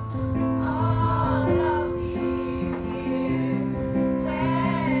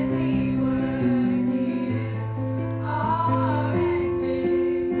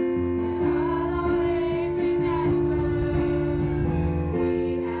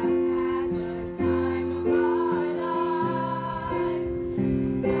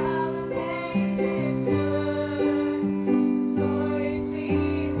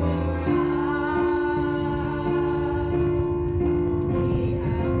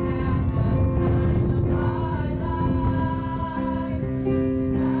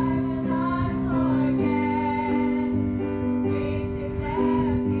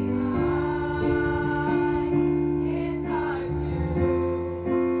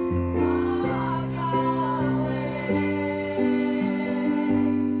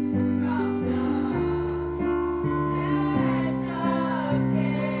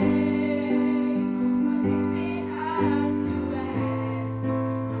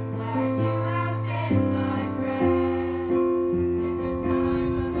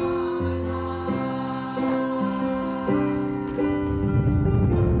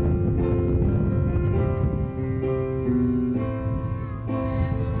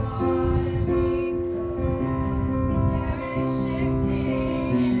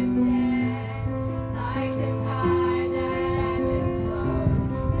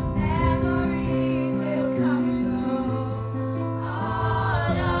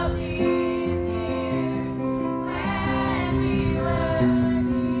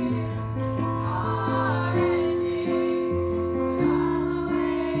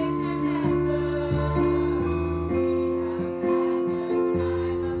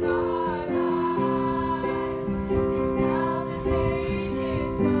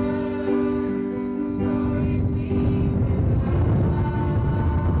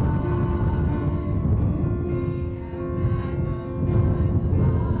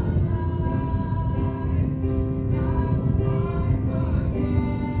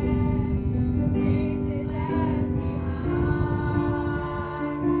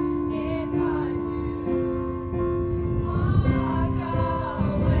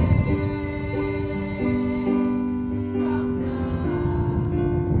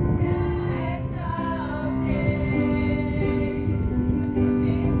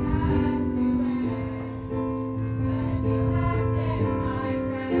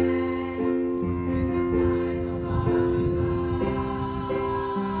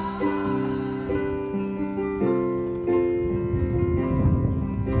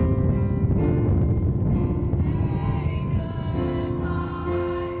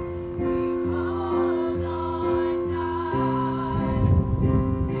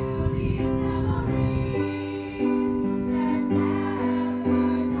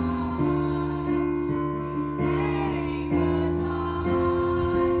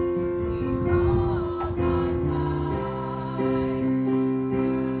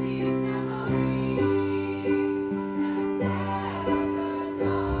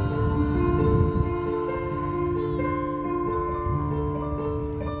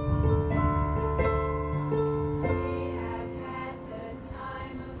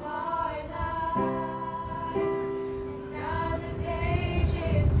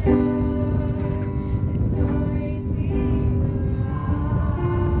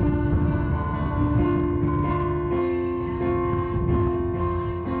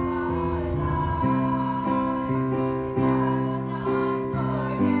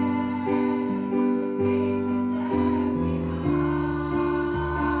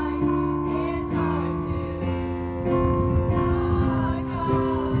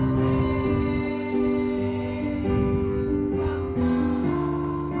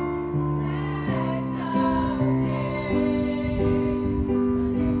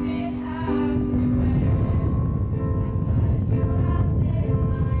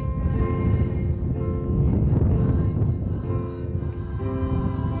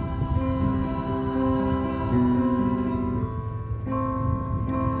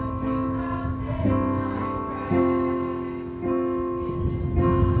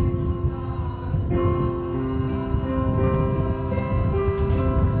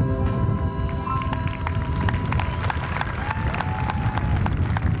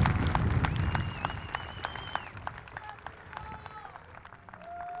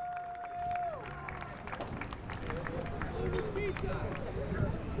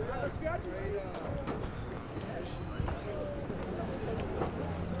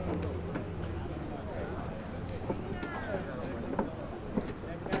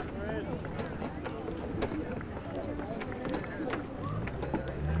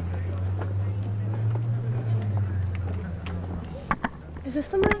 Is this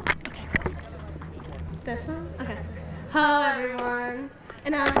the mic? Okay, cool. This one? Okay. Hello, everyone.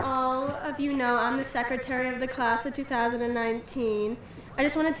 And as all of you know, I'm the secretary of the class of 2019. I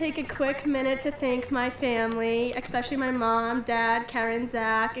just want to take a quick minute to thank my family, especially my mom, dad, Karen,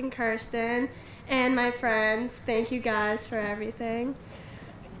 Zach, and Kirsten, and my friends. Thank you guys for everything.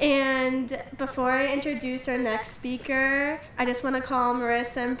 And before I introduce our next speaker, I just want to call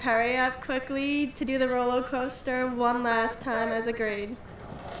Marissa and Perry up quickly to do the roller coaster one last time as a grade.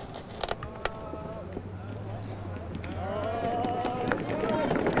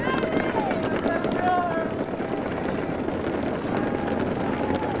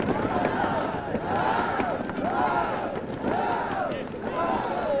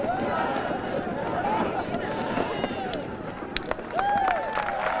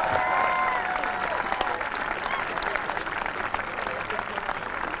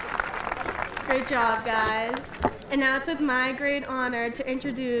 Great job, guys. And now it's with my great honor to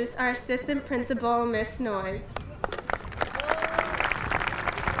introduce our assistant principal, Miss Noyes.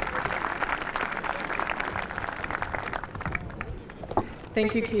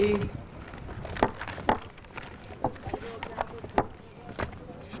 Thank you, Katie.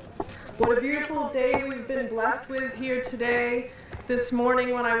 What a beautiful day we've been blessed with here today. This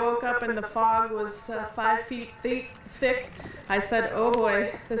morning when I woke up and the fog was 5 feet thick, I said, oh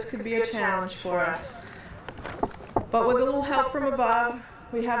boy, this could be a challenge for us. But with a little help from above,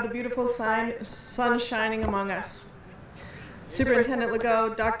 we have the beautiful sun shining among us. Superintendent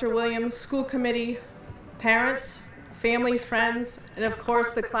Legault, Dr. Williams, school committee, parents, family, friends, and of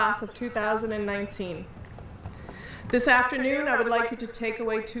course the class of 2019. This afternoon, I would like you to take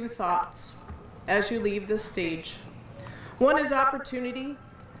away 2 thoughts as you leave this stage. One is opportunity,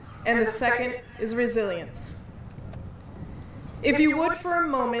 and the second is resilience. If you would for a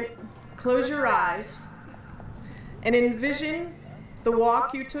moment, close your eyes and envision the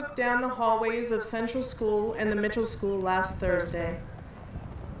walk you took down the hallways of Central School and the Mitchell School last Thursday.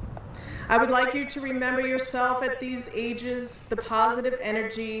 I would like you to remember yourself at these ages, the positive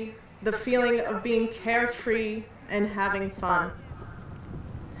energy, the feeling of being carefree and having fun.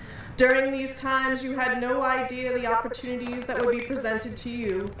 During these times, you had no idea the opportunities that would be presented to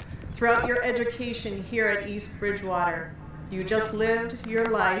you throughout your education here at East Bridgewater. You just lived your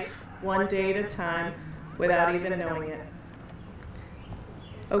life one day at a time without even knowing it.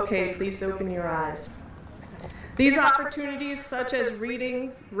 Okay, please open your eyes. These opportunities, such as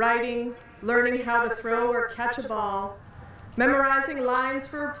reading, writing, learning how to throw or catch a ball, memorizing lines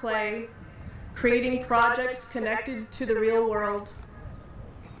for a play, creating projects connected to the real world,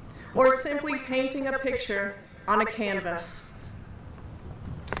 or simply painting a picture on a canvas.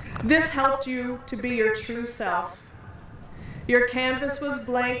 This helped you to be your true self. Your canvas was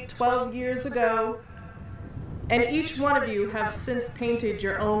blank 12 years ago, and each one of you have since painted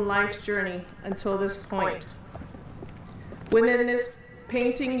your own life's journey until this point. Within this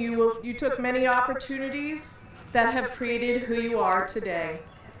painting, you took many opportunities that have created who you are today.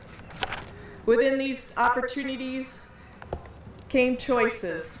 Within these opportunities came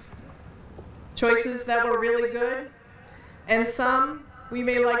choices. Choices that were really good, and some we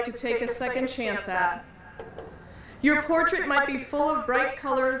may like to take a second chance at. Your portrait might be full of bright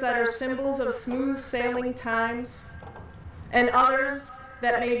colors that are symbols of smooth sailing times, and others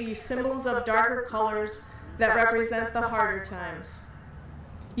that may be symbols of darker colors that represent the harder times.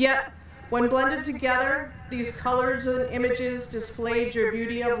 Yet, when blended together, these colors and images displayed your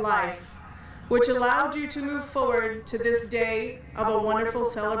beauty of life, which allowed you to move forward to this day of a wonderful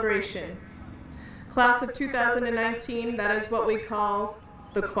celebration. Class of 2019, that is what we call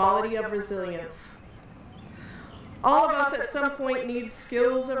the quality of resilience. All of us at some point need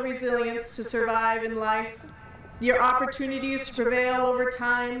skills of resilience to survive in life. Your opportunities to prevail over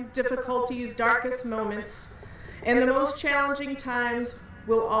time, difficulties, darkest moments, and the most challenging times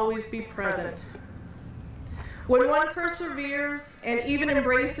will always be present. When one perseveres and even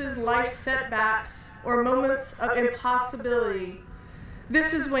embraces life's setbacks or moments of impossibility,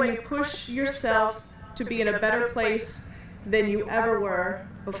 this is when you push yourself to be in a better place than you ever were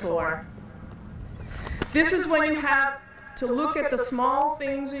before. This is when you have to look at the small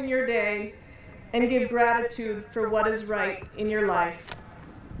things in your day and give gratitude for what is right in your life.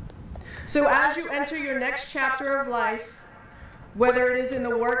 So as you enter your next chapter of life, whether it is in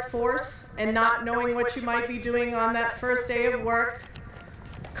the workforce and not knowing what you might be doing on that first day of work,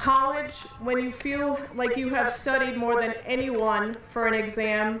 college, when you feel like you have studied more than anyone for an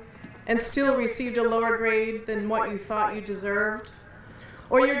exam and still received a lower grade than what you thought you deserved,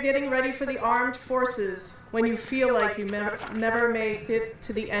 or you're getting ready for the armed forces when you feel like you never make it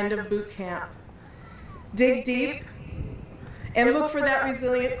to the end of boot camp. Dig deep and look for that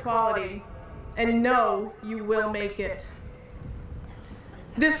resilient quality, and know you will make it.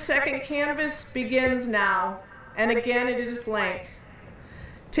 This second canvas begins now, and again it is blank.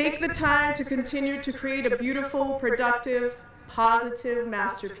 Take the time to continue to create a beautiful, productive, positive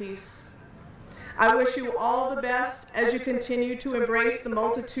masterpiece. I wish you all the best as you continue to embrace the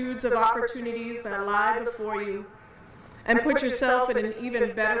multitudes of opportunities that lie before you, and put yourself in an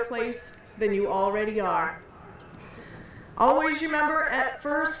even better place than you already are. Always remember, at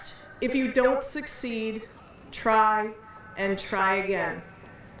first, if you don't succeed, try and try again.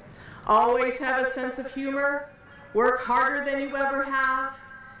 Always have a sense of humor, work harder than you ever have,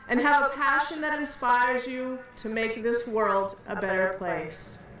 and have a passion that inspires you to make this world a better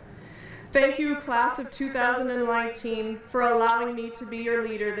place. Thank you, class of 2019, for allowing me to be your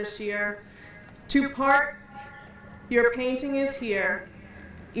leader this year. To part, your painting is here.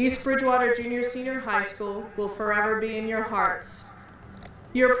 East Bridgewater Junior Senior High School will forever be in your hearts.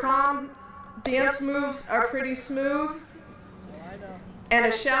 Your prom dance moves are pretty smooth. And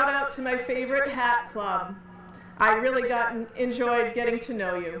a shout out to my favorite hat club. I really enjoyed getting to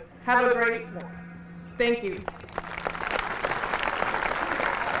know you. Have a great one. Thank you.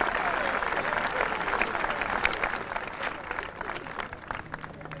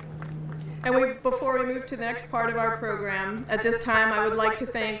 And before we move to the next part of our program, at this time I would like to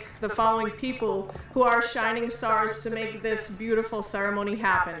thank the following people who are shining stars to make this beautiful ceremony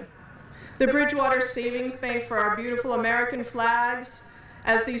happen. The Bridgewater Savings Bank for our beautiful American flags,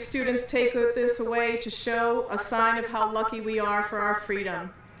 as these students take this away to show a sign of how lucky we are for our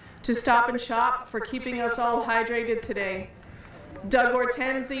freedom. To Stop and Shop for keeping us all hydrated today. Doug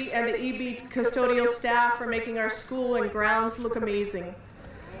Hortensi and the EB custodial staff for making our school and grounds look amazing.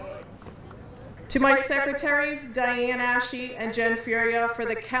 To my secretaries, Diane Ashe and Jen Furia, for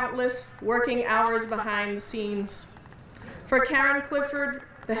the countless working hours behind the scenes. For Karen Clifford,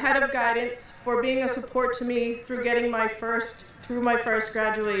 the head of guidance, for being a support to me through getting my first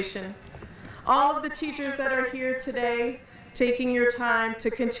graduation. All of the teachers that are here today, taking your time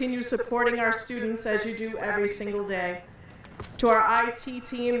to continue supporting our students as you do every single day. To our IT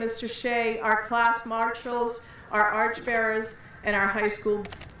team, Mr. Shea, our class marshals, our arch bearers, and our high school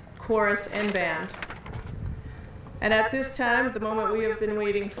chorus and band. And at this time, the moment we have been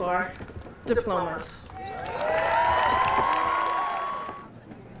waiting for, diplomas.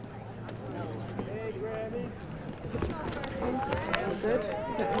 Good.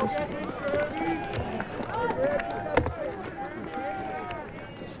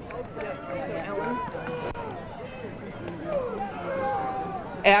 So Ellen.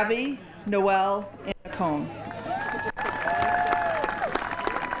 Abby, Noel, and Nicole.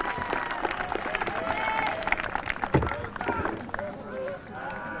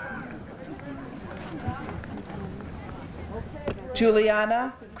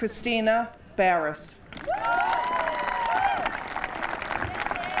 Juliana Christina Barris.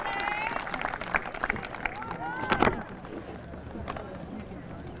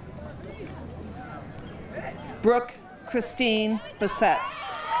 Brooke Christine Bissett.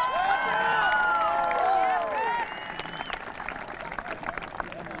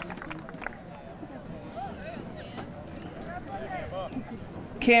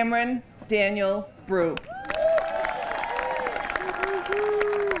 Cameron Daniel Brew.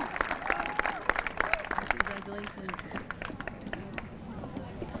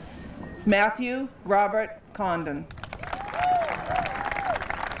 Matthew Robert Condon.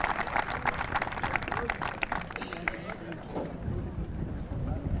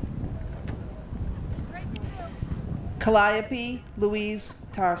 Calliope Louise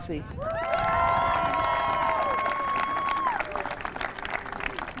Tarsi.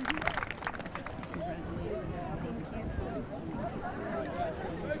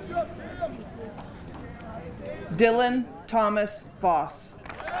 Dylan Thomas Voss.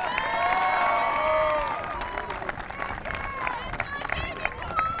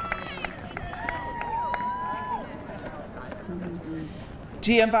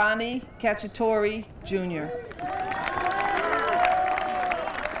 Giovanni Cacciatore, Jr.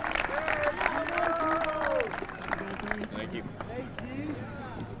 Thank you.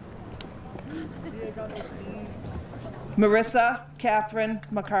 Marissa Catherine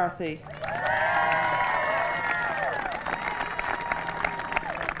McCarthy.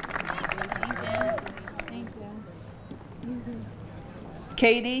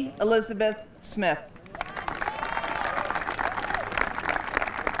 Katie Elizabeth Smith.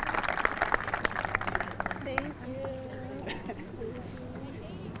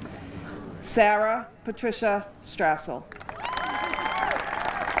 Sarah Patricia Strassel.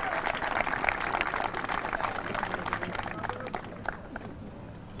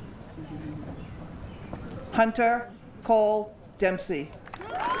 Hunter Cole Dempsey.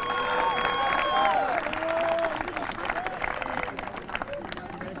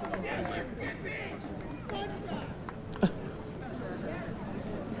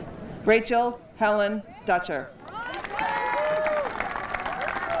 Rachel Helen Dutcher.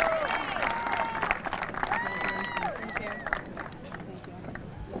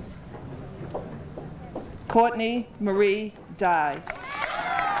 Courtney Marie Dye.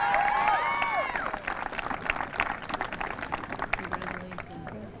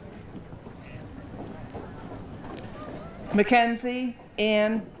 Mackenzie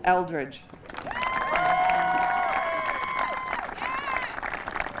Ann Eldridge.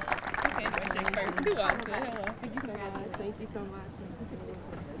 Thank you so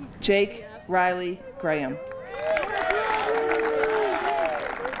much. Jake Riley Graham.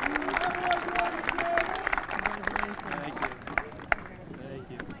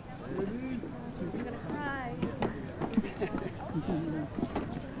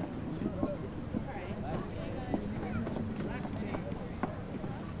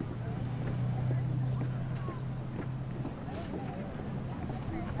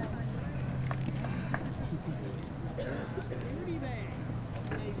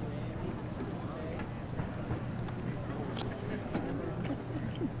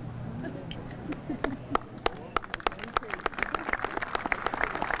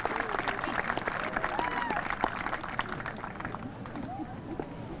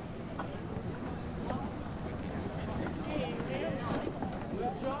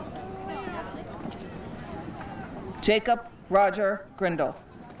 Jacob Roger Grindle.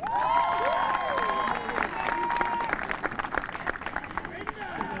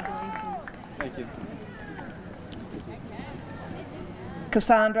 Thank you.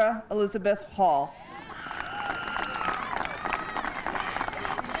 Cassandra Elizabeth Hall.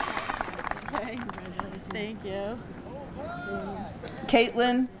 Okay. Thank you.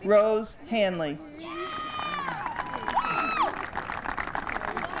 Caitlin Rose Hanley.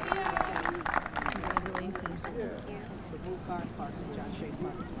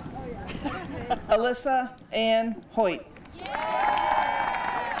 Alyssa Ann Hoyt.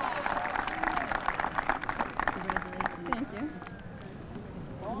 Thank you.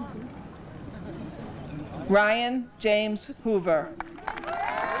 Ryan James Hoover.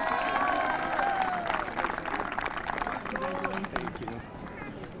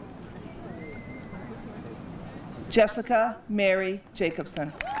 Jessica Mary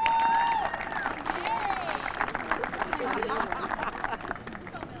Jacobson.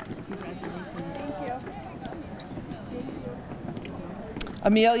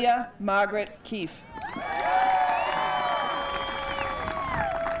 Amelia Margaret Keefe.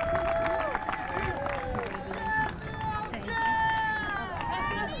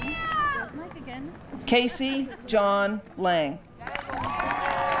 Casey John Lang.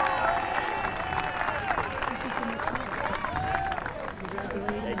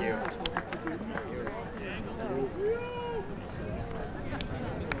 Thank you.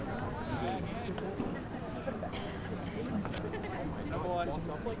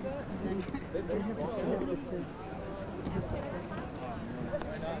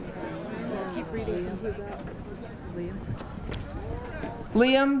 Keep reading. Who's that?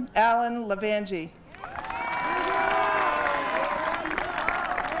 Liam Allen Lavangi.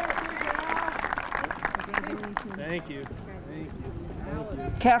 Thank you. Thank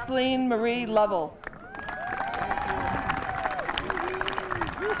you. Kathleen Marie Lovell.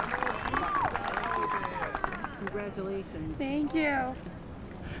 Congratulations. Thank you.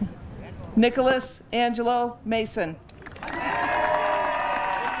 Nicholas Angelo Mason.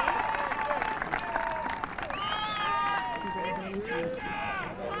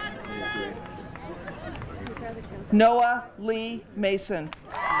 Noah Lee Mason.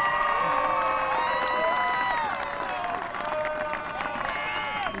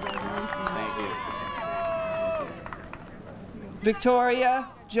 Victoria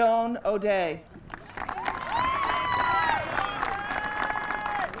Joan O'Day.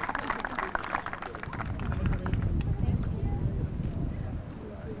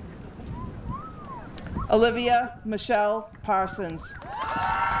 Olivia Michelle Parsons.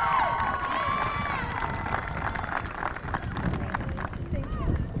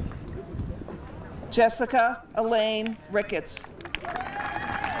 Jessica Elaine Ricketts.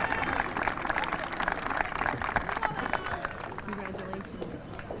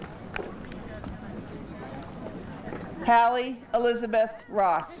 Hallie Elizabeth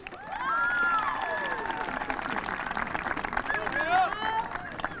Ross.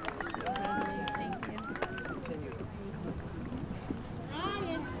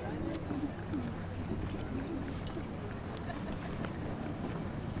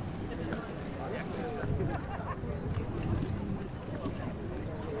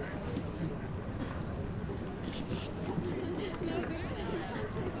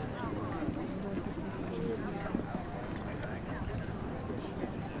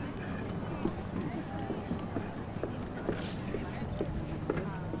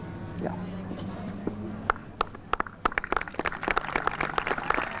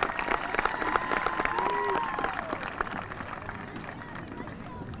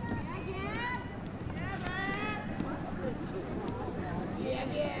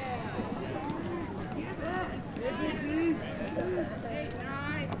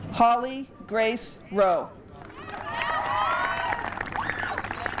 Holly Grace Rowe.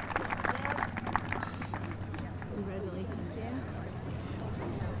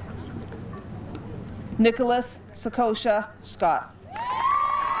 Nicholas Sakosha Scott.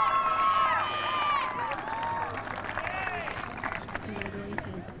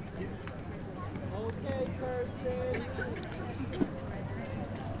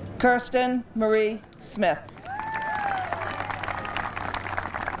 Kirsten Marie Smith.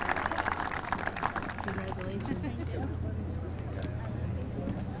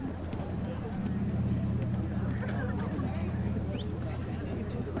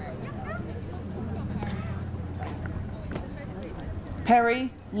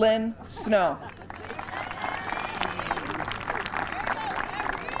 Perry Lynn Snow.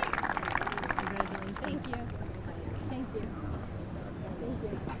 Thank you. Thank you.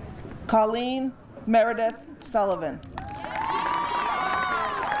 Colleen Meredith Sullivan.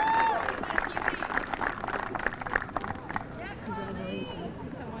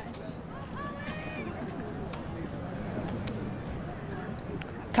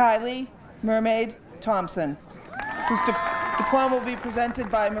 Kylie Mermaid Thompson, whose diploma will be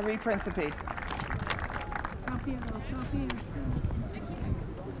presented by Marie Principe.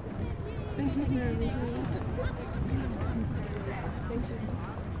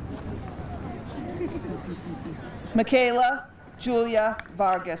 Michaela Julia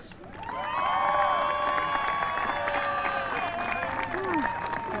Vargas.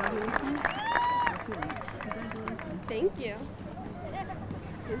 Thank you.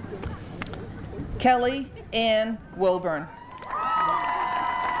 Kelly Ann Wilburn.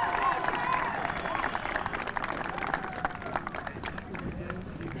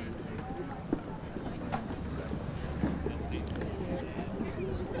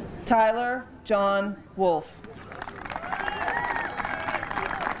 Tyler John Wolf.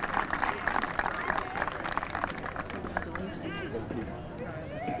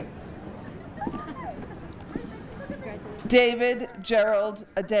 David Gerald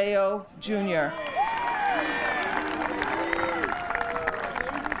Adeo, Jr.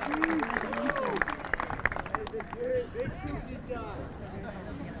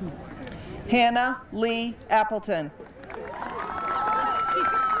 Hannah Lee Appleton.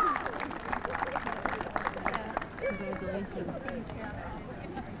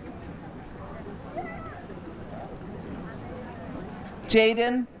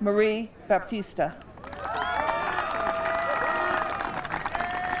 Jaden Marie Baptista.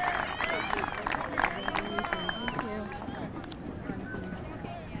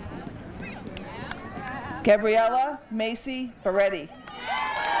 Gabriella Macy Baretti.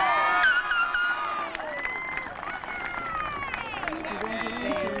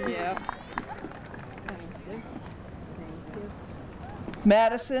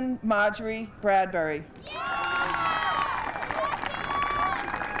 Madison Marjorie Bradbury.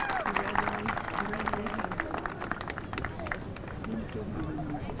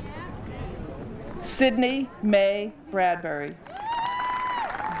 Sydney May Bradbury.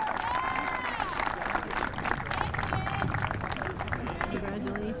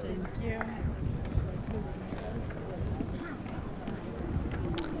 Congratulations.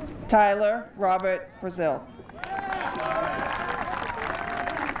 Tyler Robert Brazil.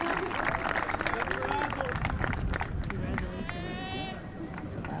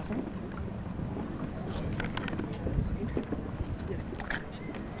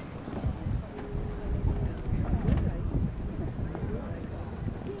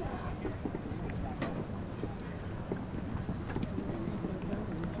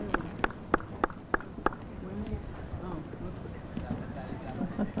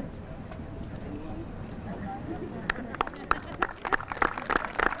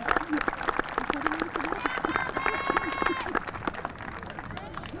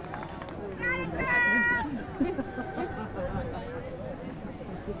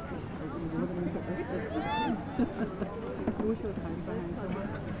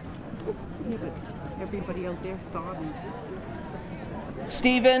 Everybody out there saw them.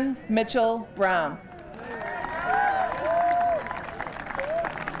 Stephen Mitchell Brown.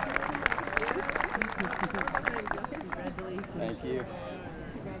 Thank you.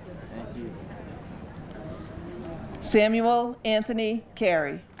 Thank you. Samuel Anthony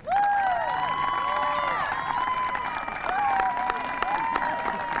Carey.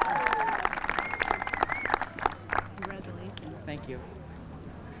 Congratulations. Thank you.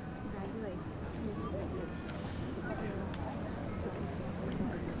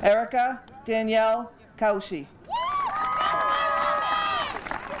 Erica Danielle Kaushi.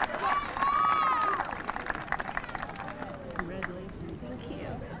 Congratulations. Thank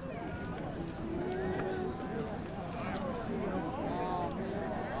you.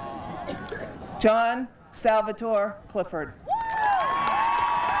 John Salvatore Clifford.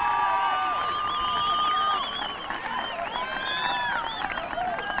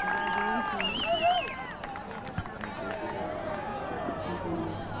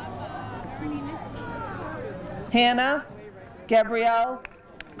 Hannah Gabrielle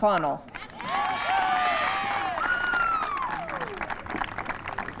Connell.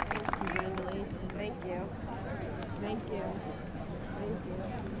 Thank you. Thank you.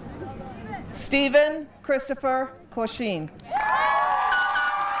 Stephen Christopher Coshin.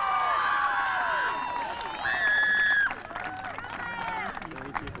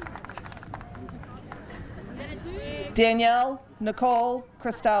 Danielle Nicole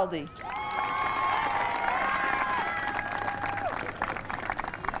Cristaldi.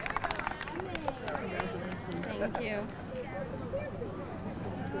 Thank you.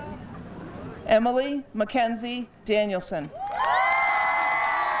 Emily Mackenzie Danielson.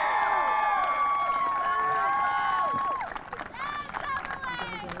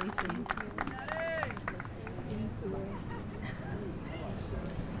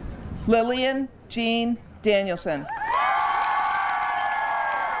 Lillian Jean Danielson.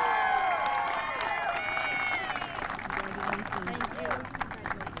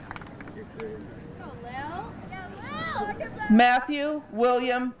 Matthew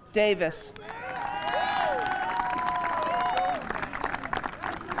William Davis.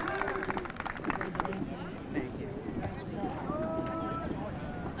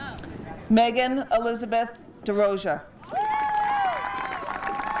 Megan Elizabeth DeRoja.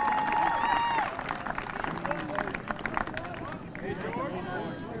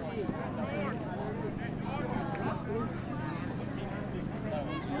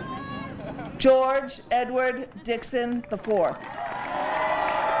 George Edward Dixon IV.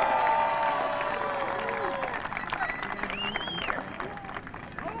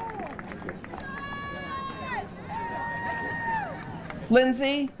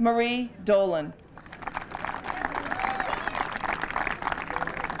 Lindsay Marie Dolan.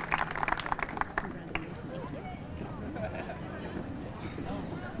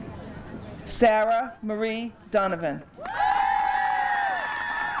 Sarah Marie Donovan.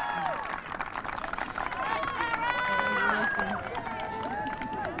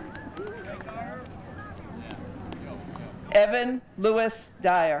 Evan Lewis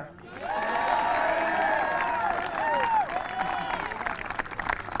Dyer.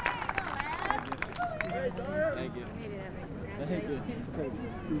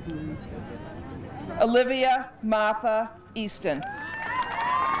 Olivia Martha Easton.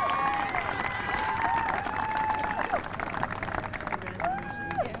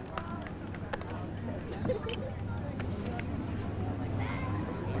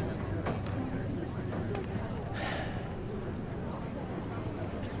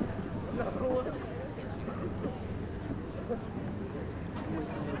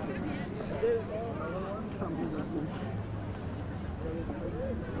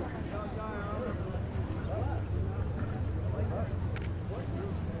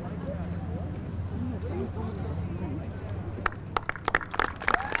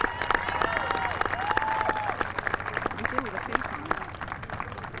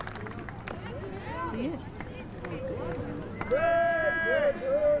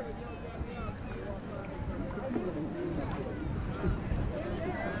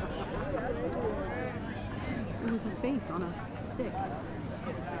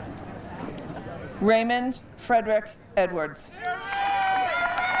 Raymond Frederick Edwards.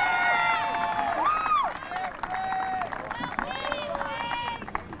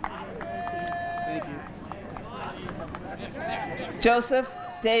 Thank you. Joseph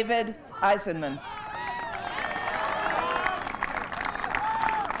David Eisenman.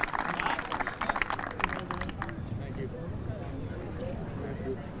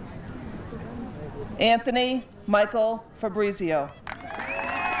 Anthony Michael Fabrizio.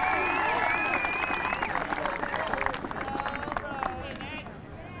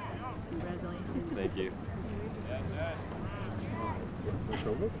 Thank you.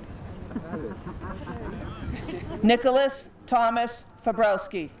 Nicholas Thomas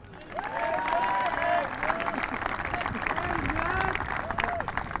Fabrowski.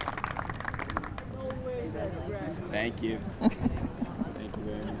 Thank you. Thank you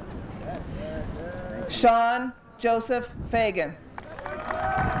very much. Sean Joseph Fagan.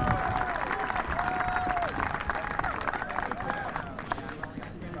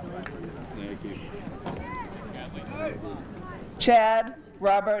 Thank you. Chad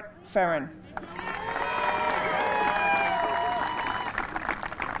Robert Ferrin.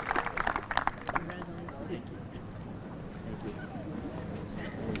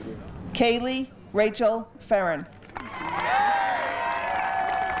 Kaylee Rachel Ferrin.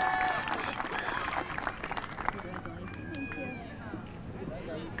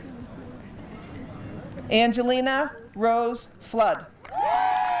 Angelina Rose Flood.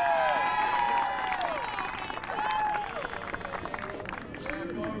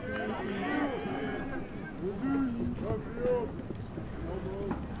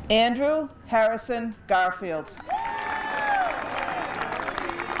 Andrew Harrison Garfield.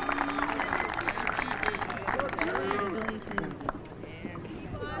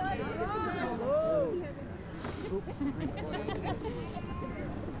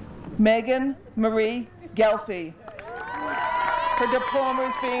 Megan Marie Gelfie. Her diploma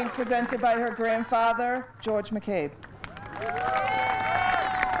is being presented by her grandfather, George McCabe.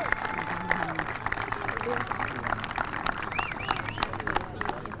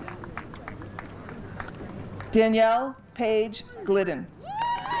 Danielle Page Glidden.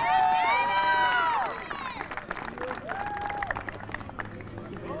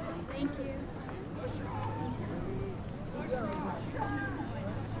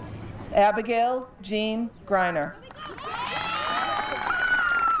 Abigail Jean Greiner.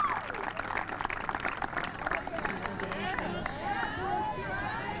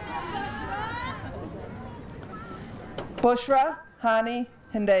 Bushra Hani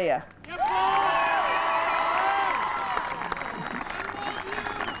Hindaya.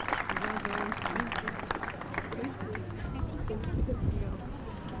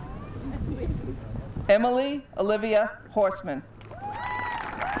 Emily Olivia Horseman.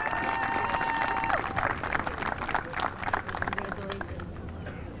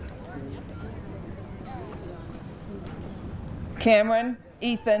 Cameron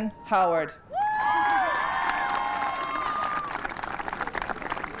Ethan Howard.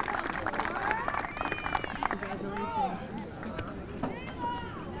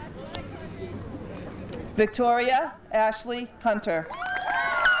 Victoria Ashley Hunter.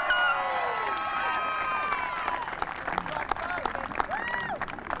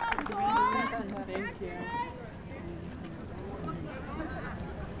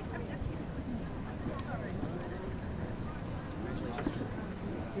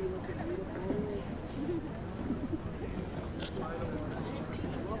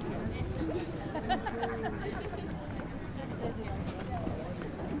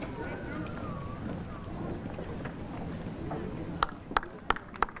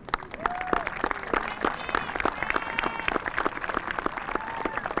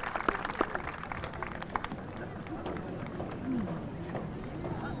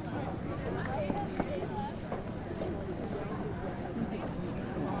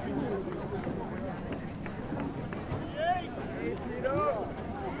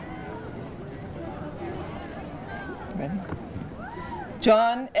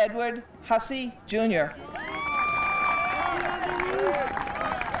 John Edward Hussey, Jr.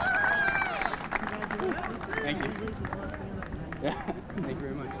 Thank you. Yeah, thank you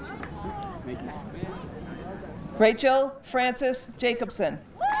very much. Thank you. Rachel Francis Jacobson.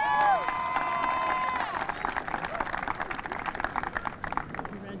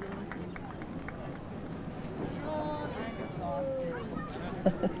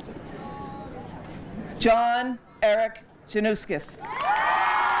 John Eric Januskis.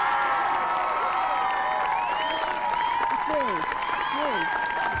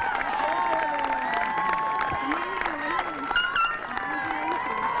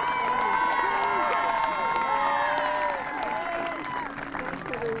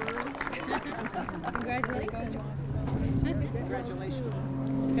 Congratulations.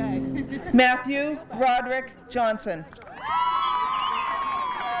 Okay. Matthew Roderick Johnson.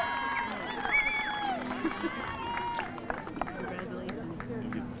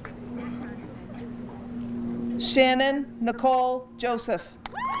 Shannon Nicole Joseph.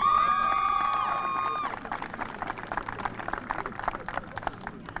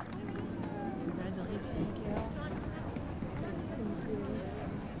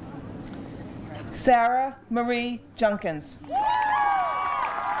 Sarah Marie Junkins.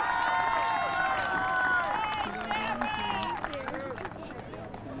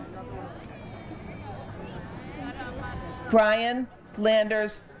 Brian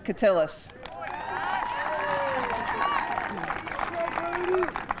Landers Catillas.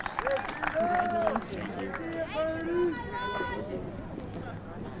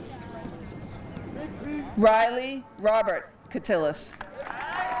 Riley Robert Catillas.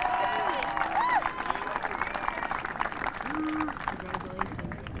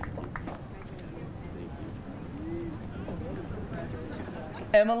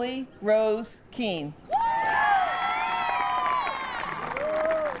 Emily Rose Keene.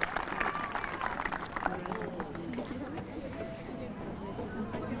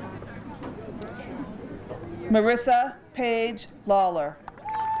 Marissa Paige Lawler.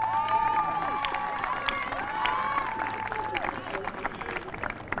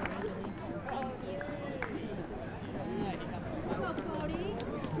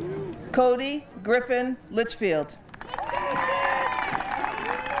 Cody Griffin Litchfield.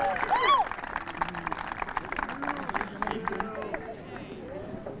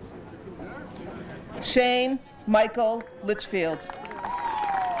 Shane Michael Litchfield.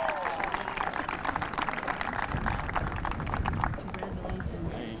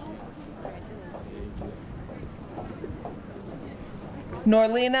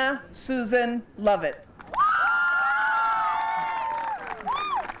 Norlena Susan Lovett.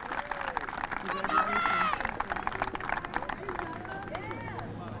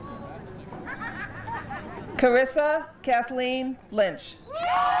 Carissa Kathleen Lynch.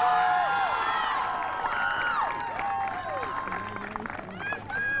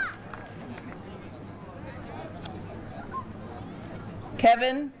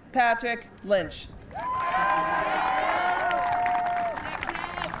 Kevin Patrick Lynch.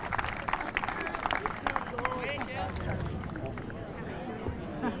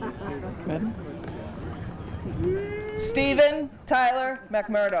 Ready? Stephen Tyler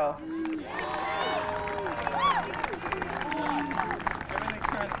McMurdo. Everything's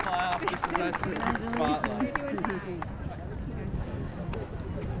trying to fly off just as I sit in the spotlight.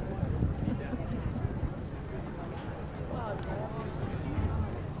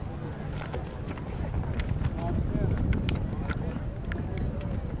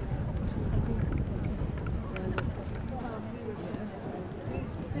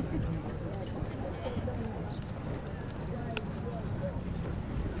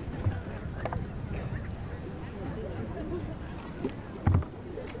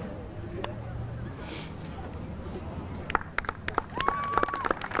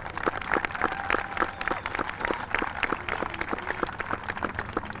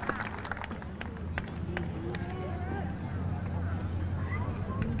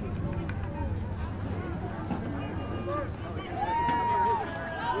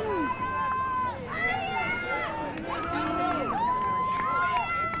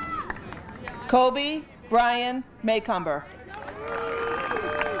 Kobe Brian Maycumber.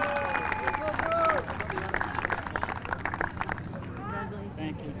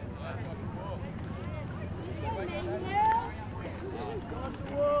 Thank you.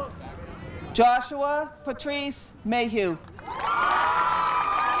 Joshua Patrice Mayhew.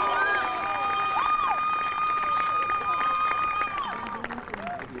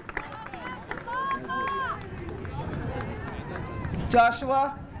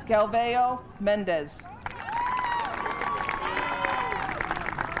 Joshua Galveo Mendez.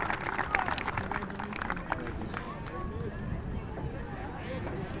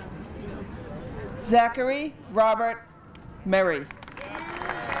 Zachary Robert Merry.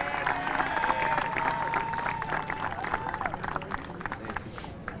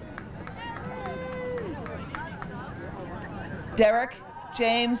 Derek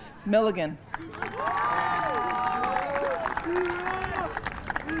James Milligan.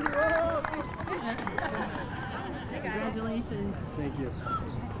 Congratulations. Thank you.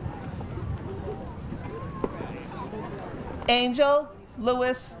 Angel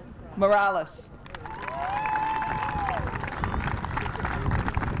Lewis Morales.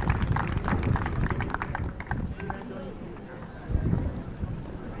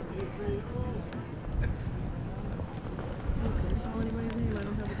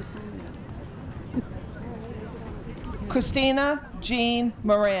 Christina Jean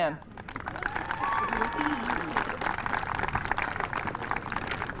Moran.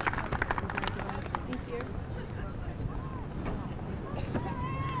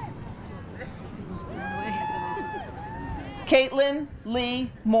 Caitlin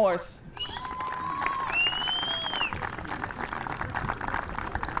Lee Morse.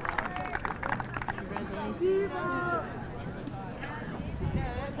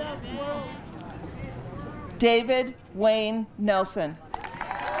 David Wayne Nelson.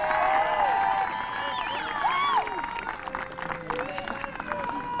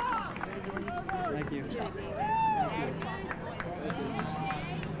 Thank you.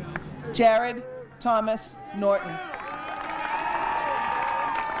 Jared Thomas Norton.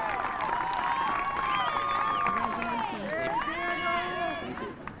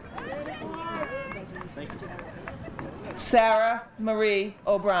 Sarah Marie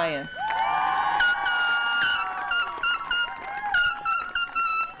O'Brien.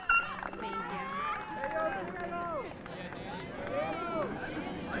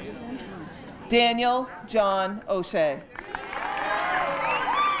 Daniel John O'Shea.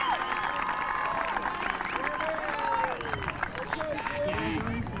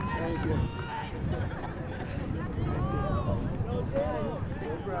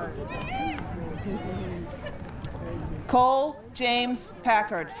 Cole James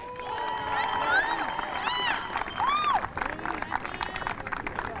Packard.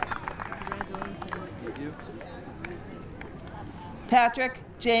 Patrick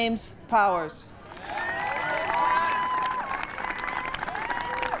James Powers.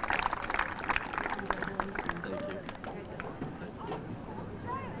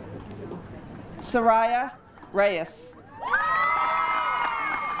 Soraya Reyes.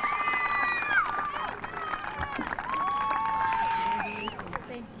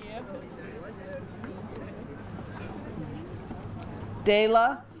 Thank you.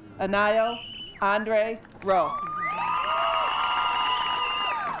 Dela Anayo Andre Rowe.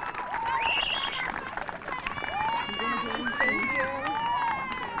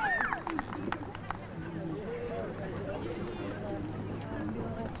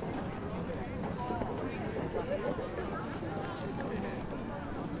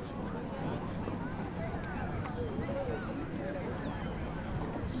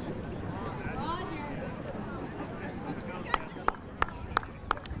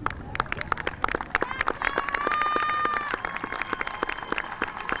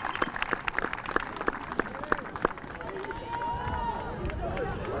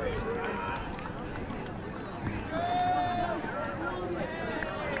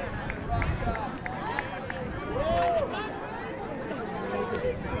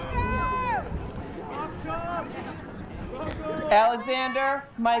 Alexander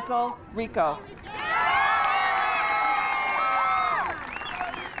Michael Rico.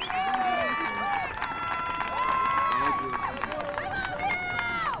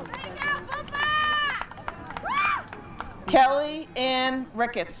 Kelly Ann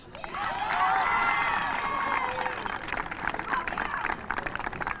Ricketts.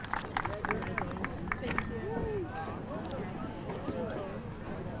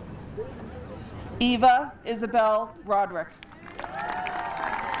 Eva Isabel Roderick.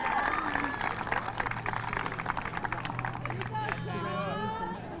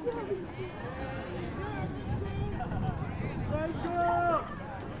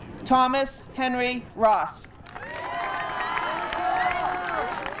 Thomas Henry Ross.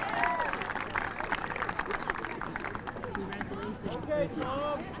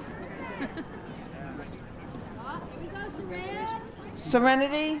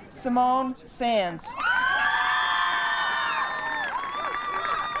 Serenity Simone Sands.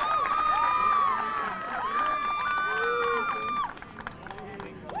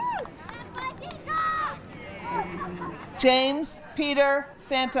 James Peter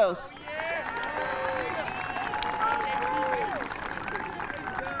Santos.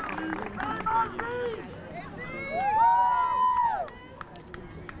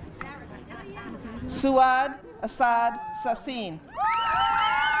 Suad Assad Sassin.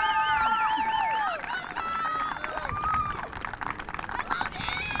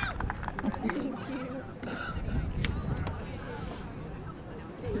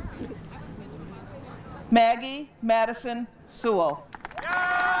 Maggie Madison Sewell.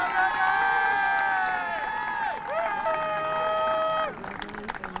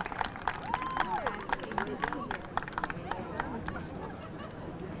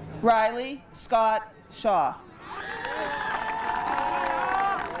 Riley Scott Shaw.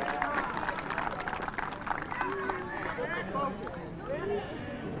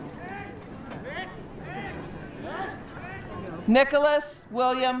 Nicholas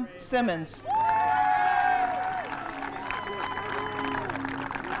William Simmons.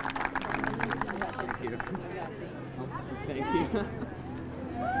 Thank you.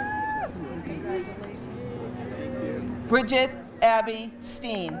 Congratulations. Bridget Abby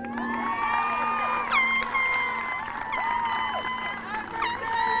Steen.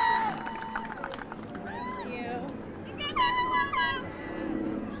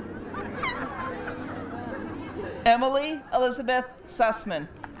 Emily Elizabeth Sussman.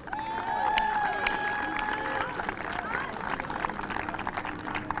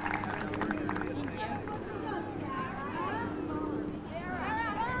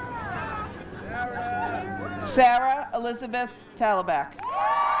 Sarah Elizabeth Talabak.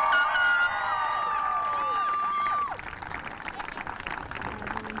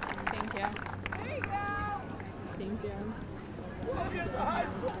 Thank you. Thank you.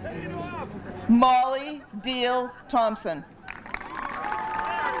 Molly Deal Thompson.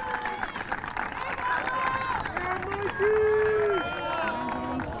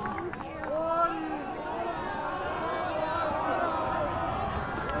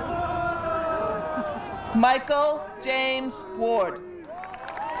 Michael James Ward.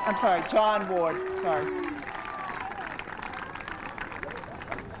 I'm sorry, John Ward, sorry.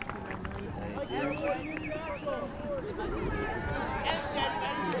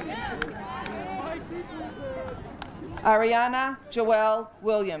 Ariana Joelle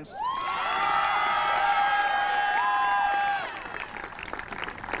Williams.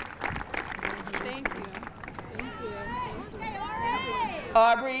 Thank you. Thank you.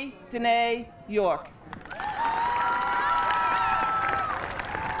 Aubrey Danae York.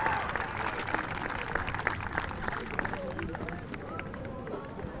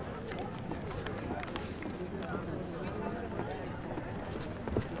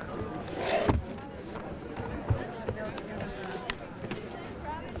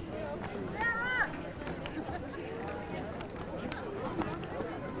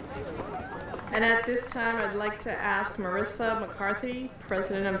 And at this time, I'd like to ask Marissa McCarthy,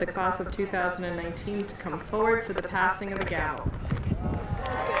 president of the class of 2019, to come forward for the passing of the gavel.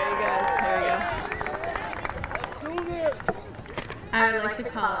 There you go. I would like to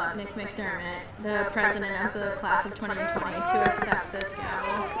call up Nick McDermott, the president of the class of 2020, to accept this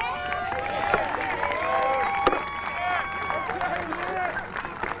gavel.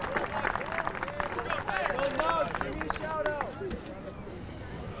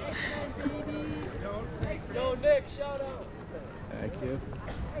 Yo, Nick, shout out. Thank you.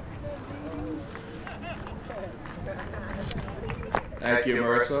 Thank you,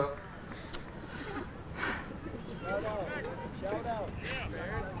 Marissa.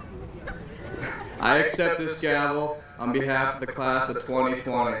 I accept this gavel on behalf of the class of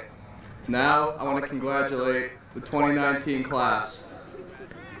 2020. Now, I want to congratulate the 2019 class.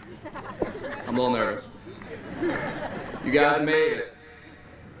 I'm a little nervous. You guys made it.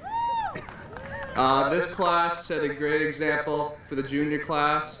 This class set a great example for the junior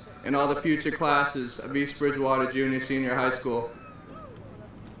class and all the future classes of East Bridgewater Junior Senior High School.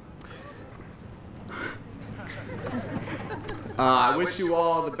 I wish you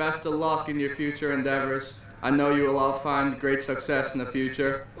all the best of luck in your future endeavors. I know you will all find great success in the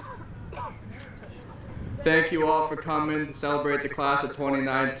future. Thank you all for coming to celebrate the class of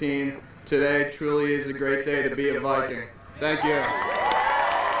 2019. Today truly is a great day to be a Viking. Thank you.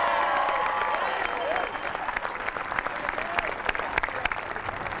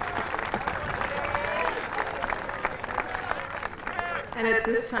 And at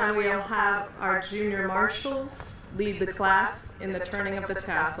this time, we'll have our junior marshals lead the class in the turning of the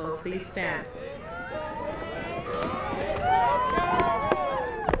tassel. Please stand.